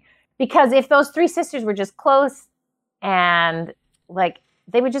thing happening. Because if those three sisters were just close and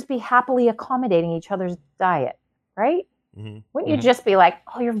they would just be happily accommodating each other's diet, right? Mm-hmm. Wouldn't you just be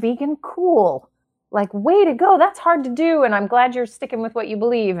oh, you're vegan? Cool. Way to go. That's hard to do. And I'm glad you're sticking with what you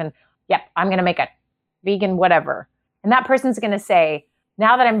believe. And yep, I'm going to make a vegan whatever. And that person's going to say,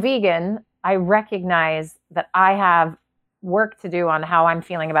 now that I'm vegan, I recognize that I have work to do on how I'm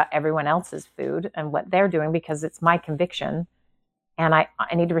feeling about everyone else's food and what they're doing, because it's my conviction. And I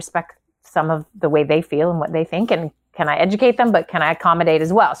need to respect some of the way they feel and what they think. And can I educate them, but can I accommodate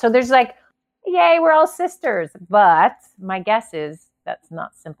as well? So there's yay, we're all sisters. But my guess is that's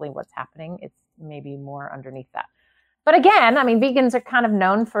not simply what's happening. It's maybe more underneath that. But again, vegans are kind of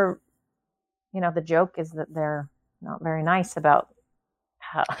known for, the joke is that they're not very nice about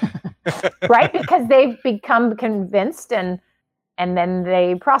how, right? Because they've become convinced and then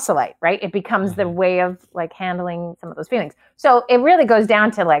they proselyte, right? It becomes the way of handling some of those feelings. So it really goes down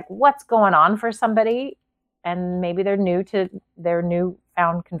to what's going on for somebody, and maybe they're new to their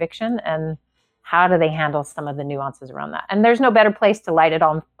newfound conviction, and how do they handle some of the nuances around that? And there's no better place to light it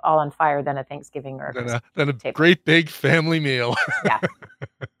all on fire than a Thanksgiving or than a great big family meal. Yeah,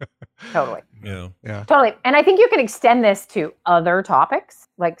 totally. Yeah. Totally. And I think you can extend this to other topics,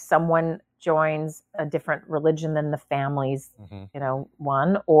 like someone joins a different religion than the family's,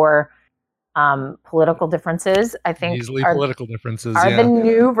 one, or political differences, I think easily are, political differences are the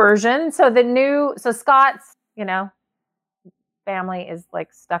new version. So Scott's, family is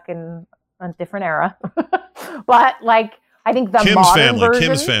like stuck in a different era, but like, I think the modern version,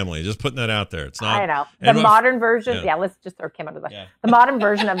 Kim's family, just putting that out there. It's not, I know the modern version. Yeah. Let's just throw Kim under that. Yeah. The modern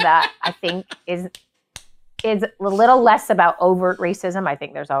version of that, I think, is a little less about overt racism. I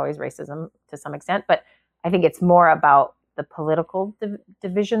think there's always racism to some extent, but I think it's more about the political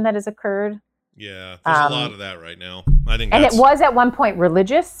division that has occurred. Yeah, there's a lot of that right now. I think, and it was at one point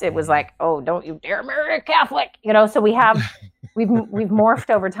religious. It was like, oh, don't you dare marry a Catholic, So we have we've morphed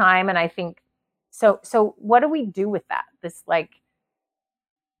over time, and I think so. What do we do with that? This like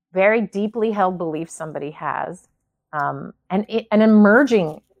very deeply held belief somebody has, and an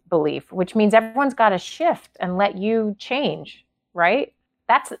emerging belief, which means everyone's got to shift and let you change, right?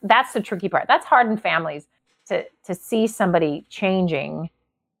 That's the tricky part. That's hard in families to see somebody changing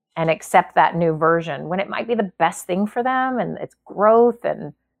and accept that new version when it might be the best thing for them and it's growth,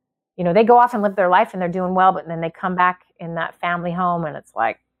 and they go off and live their life and they're doing well, but then they come back in that family home and it's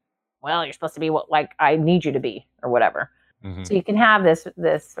like, well, you're supposed to be what like I need you to be or whatever. Mm-hmm. So you can have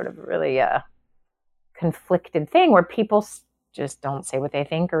this sort of really conflicted thing where people just don't say what they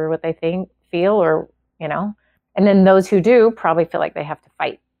think or what they feel, or and then those who do probably feel like they have to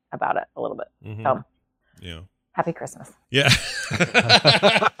fight about it a little bit. Mm-hmm. So yeah. Happy Christmas. Yeah.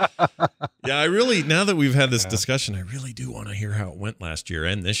 Yeah, I really, now that we've had this discussion, I really do want to hear how it went last year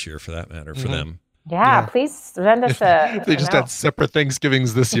and this year for that matter, for them. Yeah, please send us they just had separate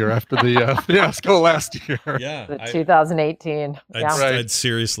Thanksgivings this year after the fiasco last year. Yeah. The 2018. I'd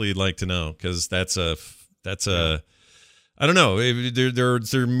seriously like to know, because that's a I don't know. There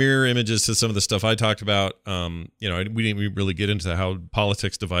are mirror images to some of the stuff I talked about. We didn't really get into how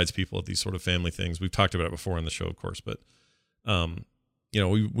politics divides people at these sort of family things. We've talked about it before on the show, of course, but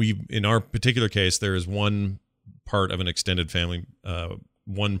we in our particular case, there is one part of an extended family,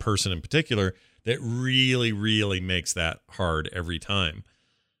 one person in particular that really, really makes that hard every time,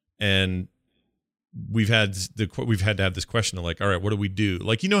 and we've had to have this question of like, all right, what do we do?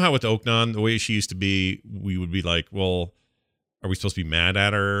 Like, how with Oknan, the way she used to be, we would be like, well, are we supposed to be mad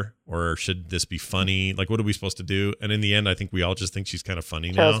at her, or should this be funny? Like, what are we supposed to do? And in the end, I think we all just think she's kind of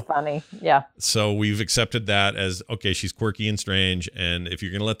funny now. She's funny, yeah. So we've accepted that as, okay, she's quirky and strange, and if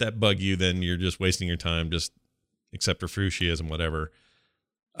you're going to let that bug you, then you're just wasting your time. Just accept her for who she is and whatever.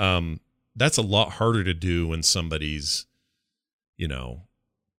 That's a lot harder to do when somebody's,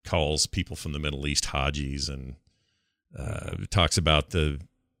 calls people from the Middle East Hajis and talks about the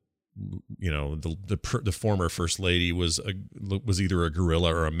former first lady was either a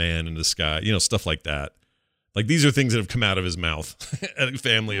gorilla or a man in the sky, stuff like that. Like, these are things that have come out of his mouth at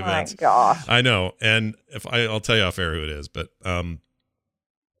family events. My gosh. I know. And I'll tell you off air who it is, but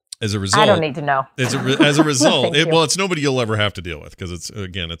as a result, I don't need to know. As a result, it's nobody you'll ever have to deal with, because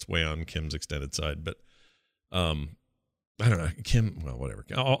it's way on Kim's extended side, but I don't know, Kim, well, whatever.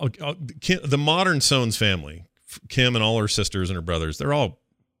 Kim, the modern Soanes family, Kim and all her sisters and her brothers, they're all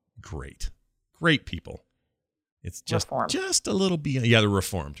great people. It's just a little beyond. Yeah, they're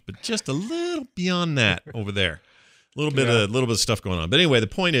reformed, but just a little beyond that over there. A little bit of stuff going on. But anyway, the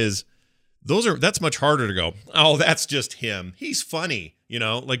point is, that's much harder to go, oh, that's just him, he's funny,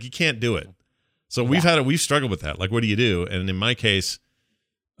 like, you can't do it. So we've struggled with that. Like, what do you do? And in my case,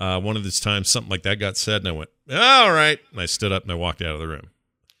 one of these times something like that got said, and I went, all right, and I stood up and I walked out of the room.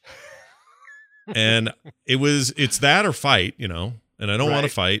 And it's that or fight, and I don't want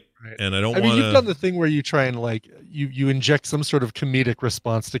to fight, and I don't want to. You've done the thing where you try and like you inject some sort of comedic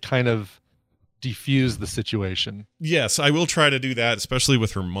response to kind of defuse the situation. Yes, I will try to do that, especially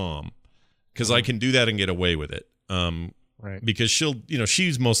with her mom, because I can do that and get away with it. Right. Because she'll,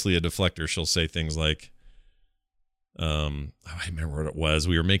 she's mostly a deflector. She'll say things like, I remember what it was.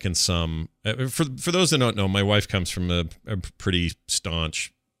 We were making some, for those that don't know, my wife comes from a pretty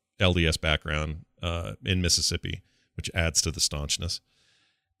staunch LDS background in Mississippi, which adds to the staunchness.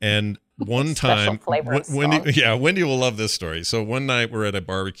 And one time, Wendy will love this story. So one night we're at a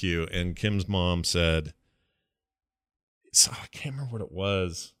barbecue and Kim's mom said, I can't remember what it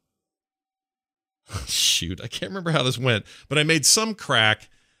was. Shoot, I can't remember how this went, but I made some crack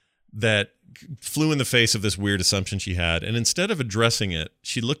that flew in the face of this weird assumption she had. And instead of addressing it,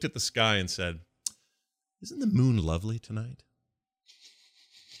 she looked at the sky and said, isn't the moon lovely tonight?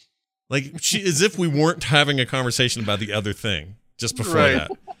 Like, as if we weren't having a conversation about the other thing just before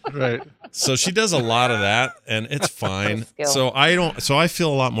that. Right. So she does a lot of that, and it's fine. So I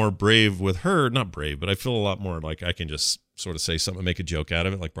feel a lot more brave with her. Not brave, but I feel a lot more like I can just sort of say something, make a joke out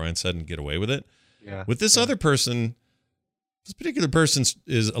of it, like Brian said, and get away with it. Yeah. With this other person, this particular person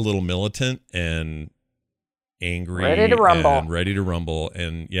is a little militant and angry, ready to rumble,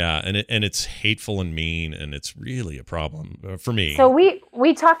 and it's hateful and mean, and it's really a problem for me. So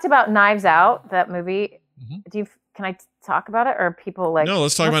we talked about Knives Out, that movie. Mm-hmm. Can I talk about it, or are people like? No,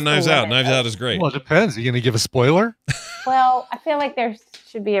 let's talk about Knives Out. Knives Out is great. Well, it depends. Are you going to give a spoiler? Well, I feel like there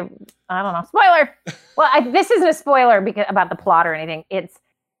should be spoiler. Well, this isn't a spoiler because about the plot or anything. It's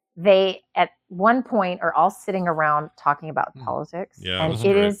they at one point are all sitting around talking about politics, and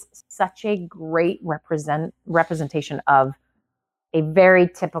it is such a great representation of a very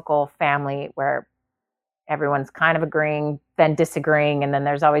typical family where everyone's kind of agreeing, then disagreeing, and then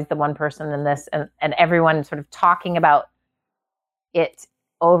there's always the one person in this, and everyone sort of talking about it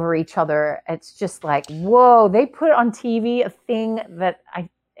over each other. It's just like, whoa, they put on TV a thing that I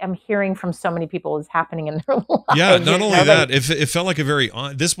am hearing from so many people is happening in their lives. Yeah, not only that, it felt like a very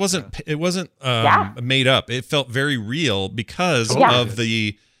this wasn't made up. It felt very real because of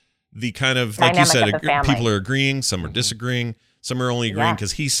the kind of, like you said, people are agreeing, some are disagreeing, some are only agreeing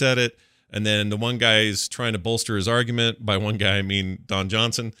because he said it. And then the one guy is trying to bolster his argument. By one guy, I mean Don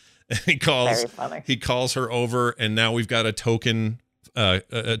Johnson. He calls her over, and now we've got a token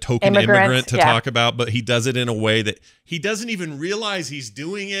immigrant to talk about, but he does it in a way that he doesn't even realize he's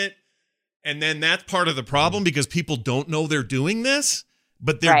doing it. And then that's part of the problem because people don't know they're doing this,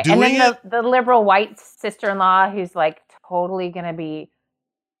 but they're doing it. And then the liberal white sister-in-law who's like totally going to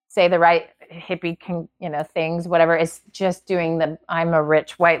say the right hippie, things, whatever, is just doing the I'm a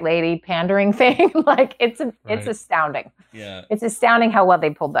rich white lady pandering thing. Like it's astounding. Yeah. It's astounding how well they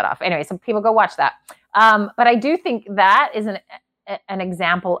pulled that off. Anyway, so people go watch that. But I do think that is an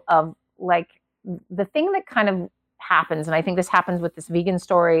example of like the thing that kind of happens. And I think this happens with this vegan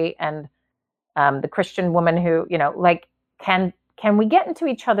story and the Christian woman who, like, can we get into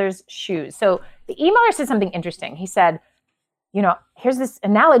each other's shoes? So the emailer said something interesting. He said, here's this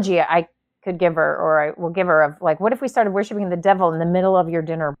analogy I could give her, or I will give her, of like, what if we started worshiping the devil in the middle of your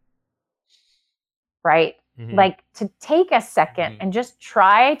dinner? Right? Mm-hmm. Like to take a second and just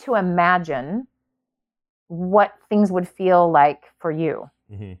try to imagine what things would feel like for you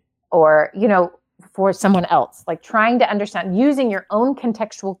or, for someone else, like trying to understand, using your own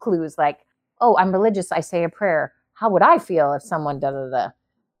contextual clues, like, oh, I'm religious, I say a prayer. How would I feel if someone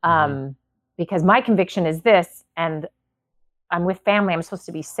because my conviction is this, and I'm with family, I'm supposed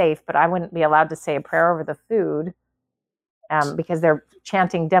to be safe, but I wouldn't be allowed to say a prayer over the food because they're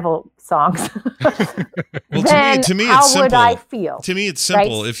chanting devil songs. Well, to me, how it's simple. would I feel? To me, it's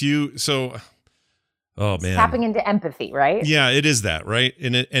simple. Right? Oh man, tapping into empathy, right? Yeah, it is that, right?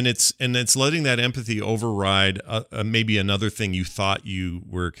 And it's letting that empathy override maybe another thing you thought you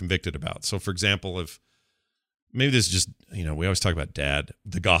were convicted about. So, for example, if maybe this is just we always talk about Dad,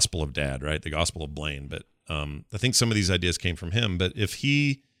 the gospel of Dad, right? The gospel of Blaine, but I think some of these ideas came from him. But if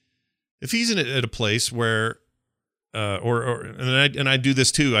he's at a place where, and I do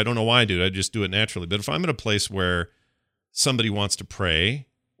this too. I don't know why I do it. I just do it naturally. But if I'm at a place where somebody wants to pray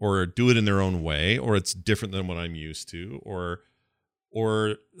or do it in their own way, or it's different than what I'm used to, or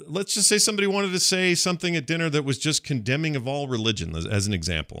let's just say somebody wanted to say something at dinner that was just condemning of all religion, as an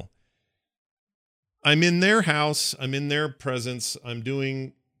example. I'm in their house. I'm in their presence. I'm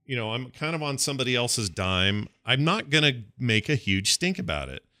doing. I'm kind of on somebody else's dime. I'm not going to make a huge stink about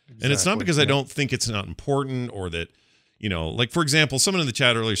it. Exactly. And it's not because I don't think it's not important or that, like, for example, someone in the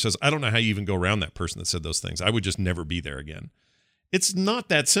chat earlier says, I don't know how you even go around that person that said those things. I would just never be there again. It's not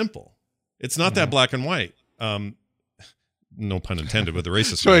that simple. It's not that black and white. No pun intended with the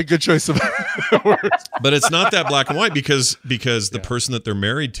racist. Sorry, good choice of words. But it's not that black and white because the person that they're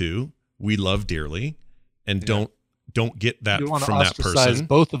married to, we love dearly and don't get that from that person.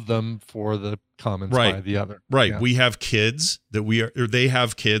 Both of them for the comments by the other. Right. Yeah. We have kids they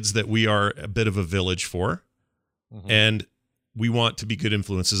have kids that we are a bit of a village for, and we want to be good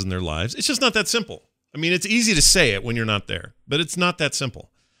influences in their lives. It's just not that simple. I mean, it's easy to say it when you're not there, but it's not that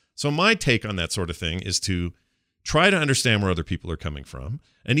simple. So my take on that sort of thing is to try to understand where other people are coming from.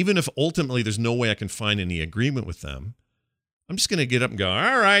 And even if ultimately there's no way I can find any agreement with them, I'm just going to get up and go,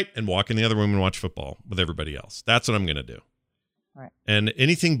 all right, and walk in the other room and watch football with everybody else. That's what I'm going to do. Right. And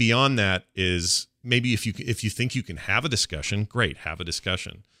anything beyond that is maybe if you think you can have a discussion, great, have a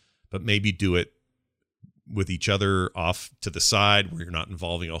discussion. But maybe do it with each other off to the side where you're not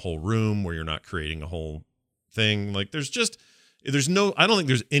involving a whole room, where you're not creating a whole thing. Like I don't think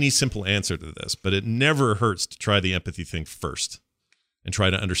there's any simple answer to this, but it never hurts to try the empathy thing first and try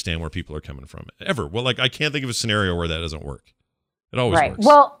to understand where people are coming from. Ever. Well, like I can't think of a scenario where that doesn't work. It always works.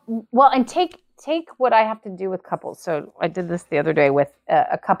 Well, and take take what I have to do with couples. So I did this the other day with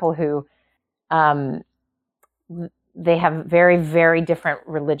a couple who they have very, very different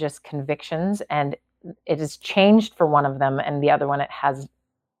religious convictions, and it has changed for one of them, and the other one, it has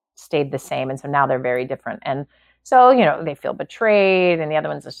stayed the same. And so now they're very different. And so, they feel betrayed, and the other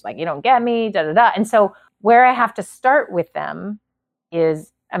one's just like, you don't get me, da, da, da. And so where I have to start with them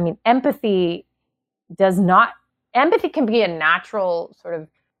is, empathy can be a natural sort of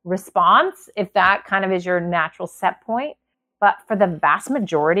response if that kind of is your natural set point. But for the vast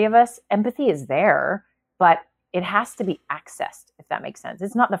majority of us, empathy is there, but it has to be accessed, if that makes sense.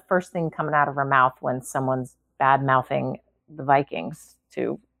 It's not the first thing coming out of our mouth when someone's bad mouthing the Vikings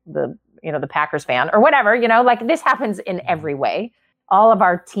to the Packers fan or whatever, like this happens in every way. All of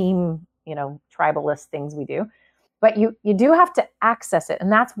our team, tribalist things we do, but you do have to access it.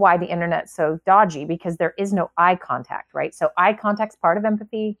 And that's why the internet's so dodgy, because there is no eye contact, right? So eye contact's part of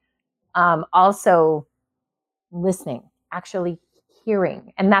empathy. Also listening, actually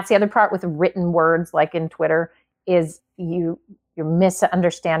hearing. And that's the other part with written words, like in Twitter, is you're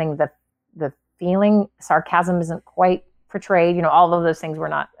misunderstanding the feeling. Sarcasm isn't quite portrayed, all of those things we're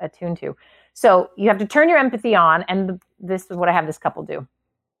not attuned to. So you have to turn your empathy on, and this is what I have this couple do.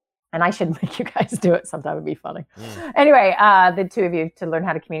 And I should make you guys do it sometime. It'd be funny. Anyway, the two of you to learn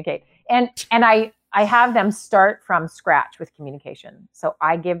how to communicate. And I have them start from scratch with communication. So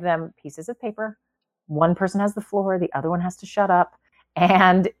I give them pieces of paper. One person has the floor, the other one has to shut up.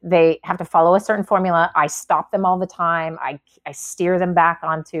 And they have to follow a certain formula. I stop them all the time. I steer them back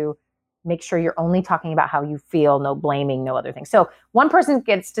onto make sure you're only talking about how you feel, no blaming, no other thing. So one person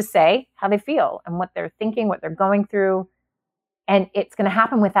gets to say how they feel and what they're thinking, what they're going through. And it's going to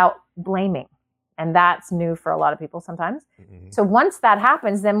happen without blaming. And that's new for a lot of people sometimes. Mm-hmm. So once that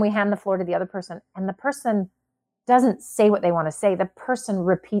happens, then we hand the floor to the other person. And the person doesn't say what they want to say. The person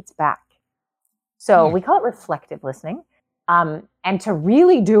repeats back. So we call it reflective listening. And to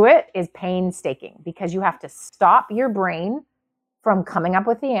really do it is painstaking, because you have to stop your brain from coming up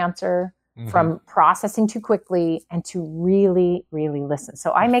with the answer, from processing too quickly, and to really, really listen.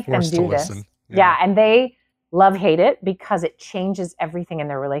 So I make them do this. Yeah. And they hate it because it changes everything in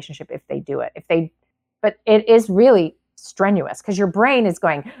their relationship if they do it. But it is really strenuous, because your brain is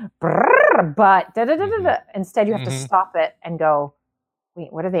going, but da, da, da, da, da. Instead you have to stop it and go,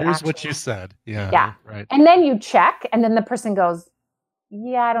 wait, what are they Here's actually? what you said. Yeah. Yeah. Right. And then you check, and then the person goes,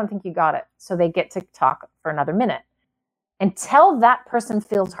 yeah, I don't think you got it. So they get to talk for another minute. Until that person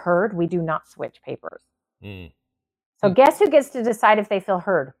feels heard, we do not switch papers. So guess who gets to decide if they feel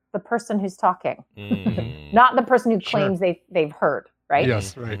heard? The person who's talking, not the person who claims they've heard, right?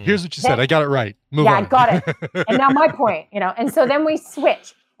 Yes, right. Here's what you said. I got it right. Move on. I got it. And now my point, and so then we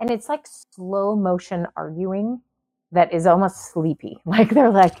switch, and it's like slow motion arguing that is almost sleepy. Like they're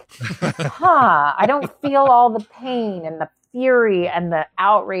like, I don't feel all the pain and the fury and the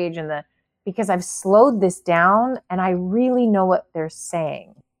outrage because I've slowed this down and I really know what they're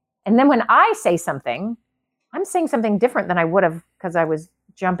saying. And then when I say something, I'm saying something different than I would have, because I was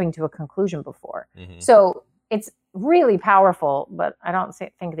jumping to a conclusion before. So it's really powerful, but I don't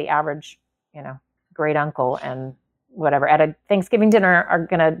think the average, great uncle and whatever at a Thanksgiving dinner are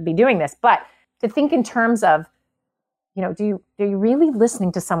going to be doing this. But to think in terms of, do you really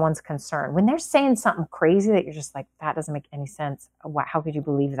listening to someone's concern when they're saying something crazy that you're just like, that doesn't make any sense. How could you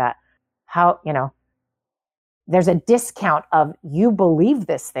believe that? How, there's a discount of you believe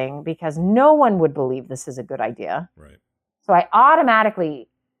this thing because no one would believe this is a good idea. Right. So I automatically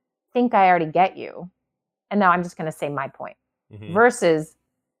think I already get you. And now I'm just going to say my point versus,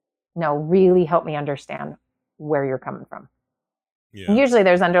 no, really help me understand where you're coming from. Yeah. Usually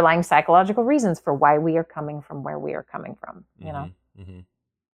there's underlying psychological reasons for why we are coming from where we are coming from,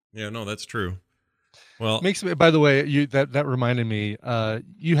 Yeah, no, that's true. Well, by the way, that reminded me,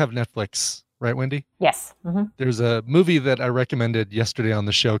 you have Netflix, right, Wendy? Yes. There's a movie that I recommended yesterday on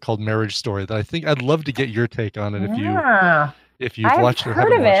the show called Marriage Story that I think I'd love to get your take on it if you've watched it or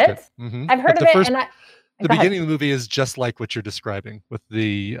haven't watched it. I've heard of it. The beginning of the movie is just like what you're describing, with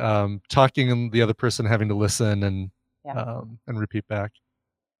the talking and the other person having to listen and repeat back.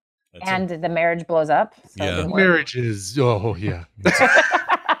 And the marriage blows up. So marriage is,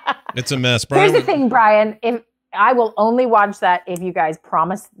 it's a mess. Brian, here's the thing, Brian. If I will only watch that if you guys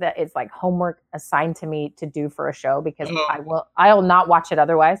promise that it's like homework assigned to me to do for a show, because I will not watch it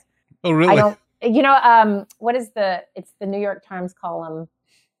otherwise. Oh, really? I don't. What is it's the New York Times column,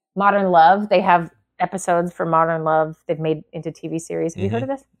 Modern Love. They have episodes for Modern Love they've made into TV series. Have you heard of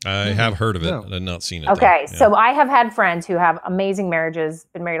this? I have heard of it. No. I've not seen it. Okay. So I have had friends who have amazing marriages,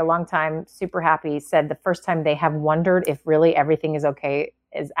 been married a long time, super happy, said the first time they have wondered if really everything is okay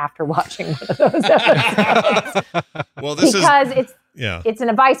is after watching one of those episodes. Well, this because is it's an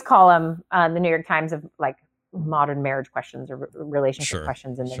advice column on the New York Times of like modern marriage questions or relationship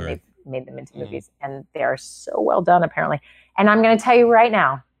questions, and then they've made them into movies, and they are so well done apparently. And I'm going to tell you right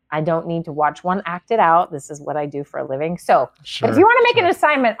now, I don't need to watch one acted out. This is what I do for a living. So, but if you want to make an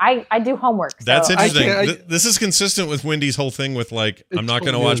assignment, I do homework. So. That's interesting. This is consistent with Wendy's whole thing with like, I'm not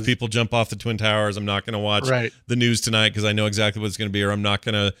going to watch people jump off the Twin Towers. I'm not going to watch the news tonight because I know exactly what it's going to be, or I'm not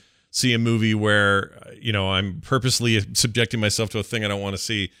going to see a movie where, I'm purposely subjecting myself to a thing I don't want to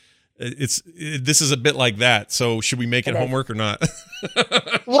see. This is a bit like that. So should we make it homework or not?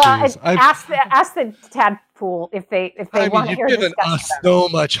 Well, ask the tadpole if they want to hear you've given us so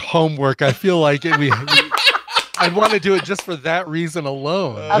much homework. I feel like I'd want to do it just for that reason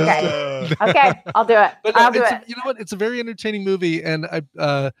alone. Okay, okay, I'll do it. But I'll do it. You know what? It's a very entertaining movie, and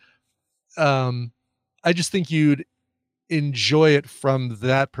I just think you'd enjoy it from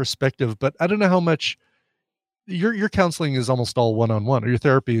that perspective. But I don't know how much. Your counseling is almost all one-on-one, or your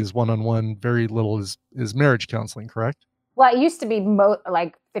therapy is one-on-one. Very little is marriage counseling, correct? Well, it used to be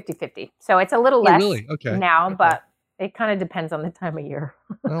like 50-50. So it's a little less now, but it kind of depends on the time of year.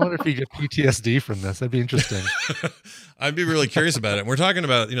 I wonder if you get PTSD from this. That'd be interesting. I'd be really curious about it. We're talking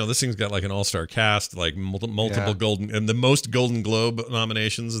about, this thing's got like an all-star cast, like multiple golden, and the most Golden Globe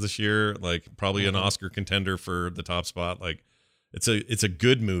nominations this year, like probably an Oscar contender for the top spot. Like it's a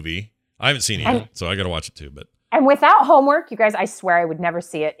good movie. I haven't seen it yet, so I got to watch it too. And without homework, you guys, I swear I would never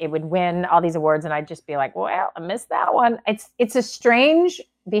see it. It would win all these awards, and I'd just be like, well, I missed that one. It's a strange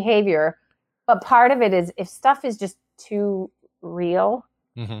behavior, but part of it is if stuff is just too real.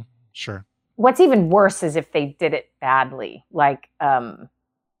 Mm-hmm. Sure. What's even worse is if they did it badly. Like, I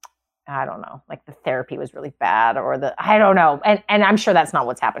don't know, like the therapy was really bad, or I don't know. And I'm sure that's not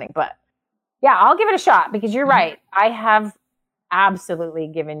what's happening, but yeah, I'll give it a shot because you're right. I have absolutely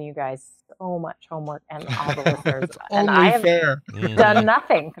given you guys so much homework and all the listeners, and I have done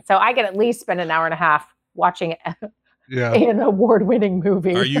nothing. So I can at least spend an hour and a half watching an award-winning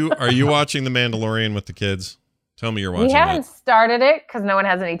movie. Are you watching The Mandalorian with the kids? Tell me you're watching. We haven't started it because no one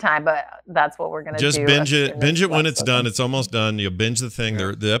has any time, but that's what we're gonna do. Just binge it. Binge it when it's done. It's almost done. You binge the thing.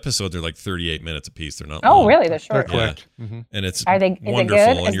 The episodes are like 38 minutes a piece. They're not. Oh, really? They're short. They're quick. And it's wonderful. Is it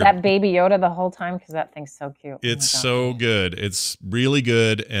good? Is that Baby Yoda the whole time? Because that thing's so cute. It's so good. It's really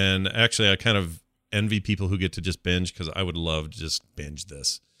good. And actually, I kind of envy people who get to just binge because I would love to just binge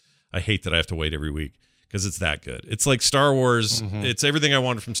this. I hate that I have to wait every week because it's that good. It's like Star Wars. It's everything I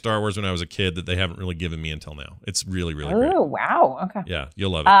wanted from Star Wars when I was a kid that they haven't really given me until now. It's really, really great. Oh, wow. Okay. Yeah,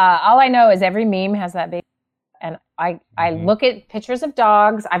 you'll love it. All I know is every meme has that baby. And I look at pictures of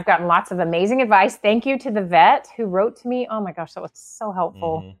dogs. I've gotten lots of amazing advice. Thank you to the vet who wrote to me. Oh my gosh, that was so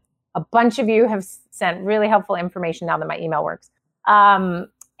helpful. A bunch of you have sent really helpful information now that my email works.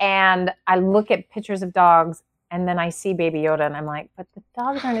 And I look at pictures of dogs, and then I see Baby Yoda, and I'm like, but the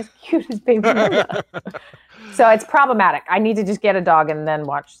dogs aren't as cute as Baby Yoda. So it's problematic. I need to just get a dog and then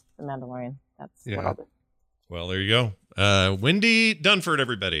watch The Mandalorian. That's what I'll do. Well, there you go. Wendy Dunford,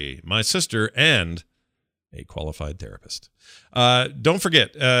 everybody. My sister and a qualified therapist. Don't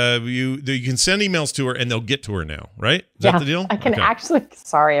forget, you can send emails to her, and they'll get to her now, right? Is that the deal? I can actually.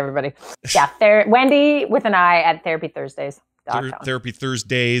 Sorry, everybody. Yeah, Wendy with an I at therapythursdays.com. Therapy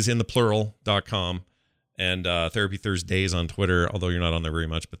Thursdays in the plural.com. And Therapy Thursdays on Twitter, although you're not on there very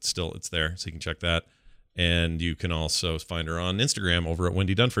much, but still it's there, so you can check that. And you can also find her on Instagram over at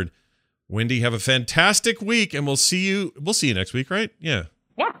Wendy Dunford. Wendy, have a fantastic week, and we'll see you next week, right? Yeah.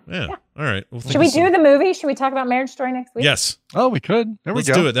 All right. Well, should we do the movie? Should we talk about Marriage Story next week? Yes. Oh, we could. Let's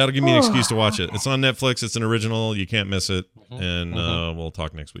do it. That'll give me an excuse to watch it. It's on Netflix. It's an original. You can't miss it. And we'll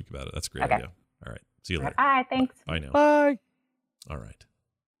talk next week about it. That's a great idea. All right. See you later. Bye. Thanks. Bye now. Bye. All right.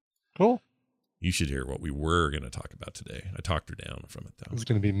 Cool. You should hear what we were going to talk about today. I talked her down from it, though. It was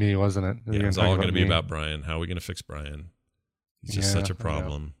going to be me, wasn't it? Yeah, it's all going to be about Brian. How are we going to fix Brian? He's just such a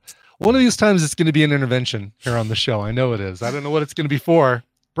problem. One of these times it's going to be an intervention here on the show. I know it is. I don't know what it's going to be for.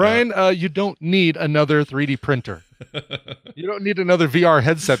 Brian, you don't need another 3D printer. You don't need another VR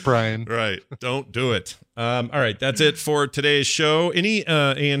headset, Brian. Right. Don't do it. All right. That's it for today's show. Any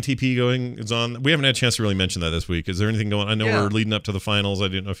ANTP going is on? We haven't had a chance to really mention that this week. Is there anything going? I know we're leading up to the finals. I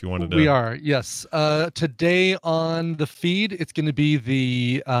didn't know if you wanted to. We are. Yes. Today on the feed, it's going to be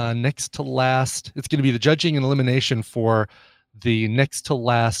the next to last. It's going to be the judging and elimination for the next to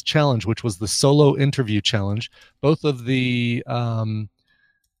last challenge, which was the solo interview challenge. Both of all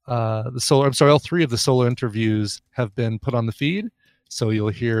three of the solo interviews have been put on the feed. So you'll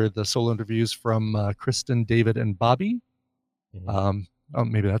hear the solo interviews from Kristen, David, and Bobby.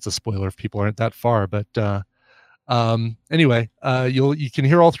 Maybe that's a spoiler if people aren't that far, but Anyway, you can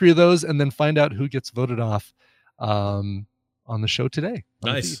hear all 3 of those and then find out who gets voted off on the show today.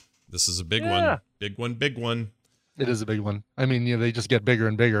 Nice. This is a big one. Big one. It is a big one. I mean, they just get bigger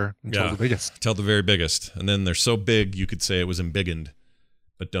and bigger until the biggest. Until the very biggest. And then they're so big, you could say it was embiggened.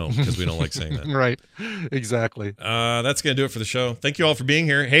 But don't, because we don't like saying that. Right. Exactly. That's going to do it for the show. Thank you all for being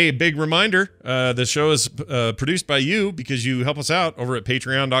here. Hey, big reminder. The show is produced by you because you help us out over at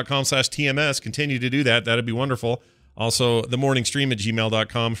patreon.com/TMS. Continue to do that. That'd be wonderful. Also,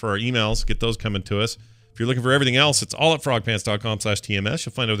 themorningstream@gmail.com for our emails. Get those coming to us. If you're looking for everything else, it's all at frogpants.com/TMS.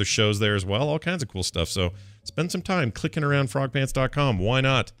 You'll find other shows there as well. All kinds of cool stuff. So spend some time clicking around frogpants.com. Why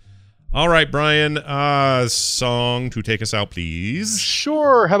not? All right, Brian, song to take us out, please.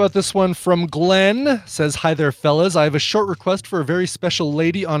 Sure. How about this one from Glenn? Says, hi there, fellas. I have a short request for a very special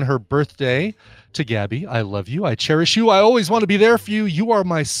lady on her birthday. To Gabby, I love you. I cherish you. I always want to be there for you. You are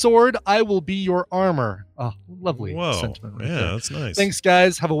my sword. I will be your armor. Oh, lovely sentiment right there. That's nice. Thanks,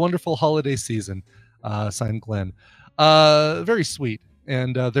 guys. Have a wonderful holiday season. Signed, Glenn. Very sweet.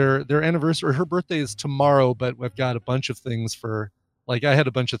 And their anniversary, her birthday is tomorrow, but we've got a bunch of things for... Like I had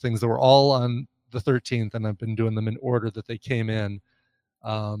a bunch of things that were all on the 13th, and I've been doing them in order that they came in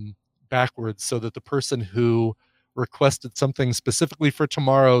backwards, so that the person who requested something specifically for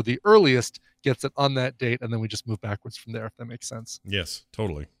tomorrow, the earliest, gets it on that date, and then we just move backwards from there, if that makes sense. Yes,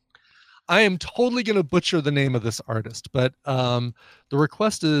 totally. I am totally going to butcher the name of this artist, but the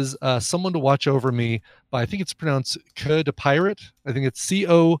request is Someone to Watch Over Me by, I think it's pronounced Cœur de Pirate. I think it's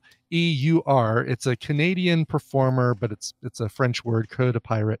Coeur. It's a Canadian performer, but it's a French word, Cœur de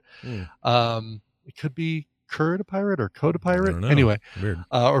Pirate. It could be Cœur de Pirate or Cœur de Pirate. Anyway, weird.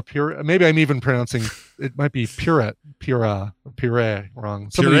 Or pure. Maybe I'm even pronouncing it. Might be puree wrong.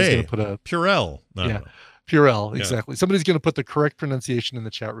 Somebody's going to put a Purell. Purell. Exactly. Somebody's going to put the correct pronunciation in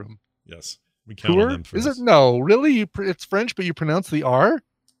the chat room. Yes, we count on them for Is this. it? No, really? It's French, but you pronounce the R?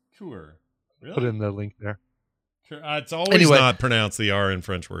 Coeur. Really? Put in the link there. It's always not pronounced the R in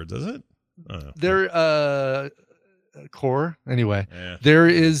French words, is it? I don't know. There, core. Anyway, there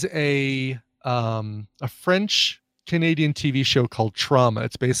is a French Canadian TV show called Trauma.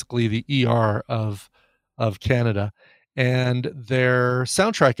 It's basically the ER of Canada, and their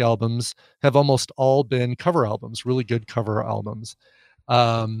soundtrack albums have almost all been cover albums, really good cover albums.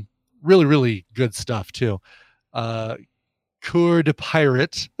 Really, really good stuff too. Cœur de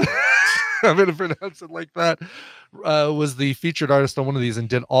Pirate. I'm going to pronounce it like that. Was the featured artist on one of these and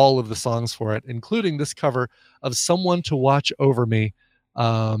did all of the songs for it, including this cover of Someone to Watch Over Me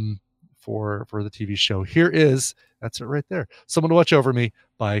for the TV show. That's it right there. Someone to Watch Over Me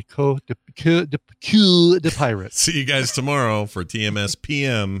by Cœur de Pirate. See you guys tomorrow for TMS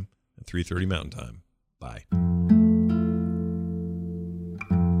PM at 3:30 Mountain Time. Bye.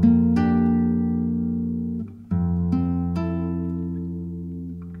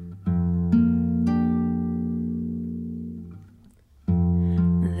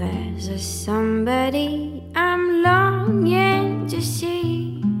 There's somebody I'm longing to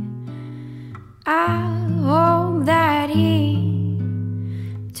see. I hope that he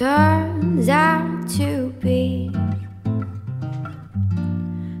turns out to be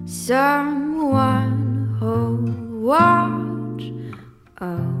someone who watch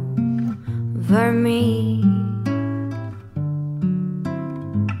over me.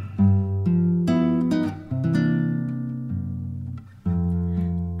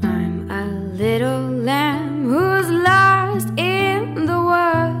 Little lamb who's lost in the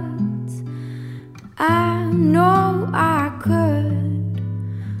woods. I know I could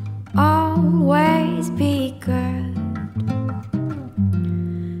always be good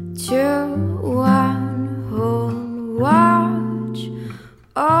to one who'll watch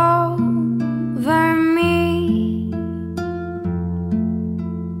over me.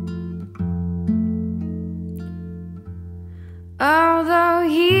 Although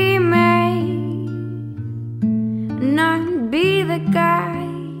he may not be the guy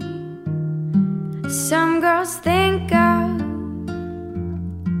some girls think of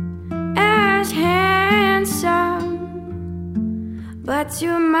as handsome, but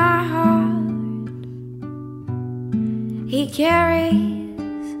to my heart he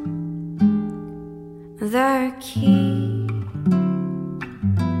carries the key.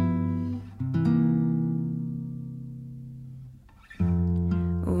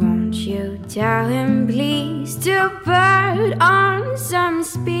 Won't you tell him please to put on some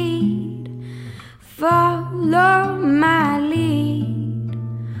speed, follow my lead.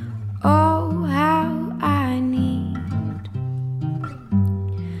 Oh, how I need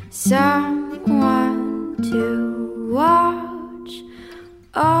someone to watch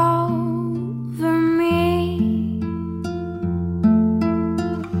over me.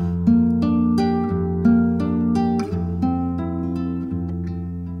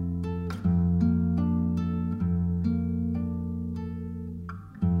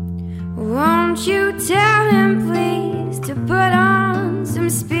 Won't you tell him please to put on some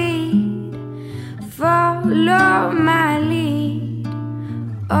speed? Follow my lead.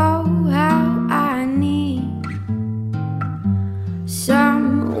 Oh, how I need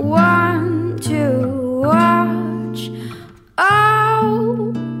someone to watch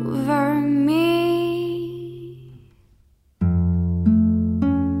over me.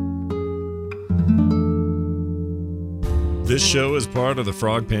 This show is part of the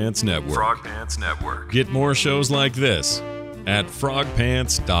Frog Pants Network. Frog Pants Network. Get more shows like this at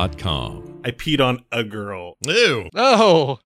frogpants.com. I peed on a girl. Ew. Oh.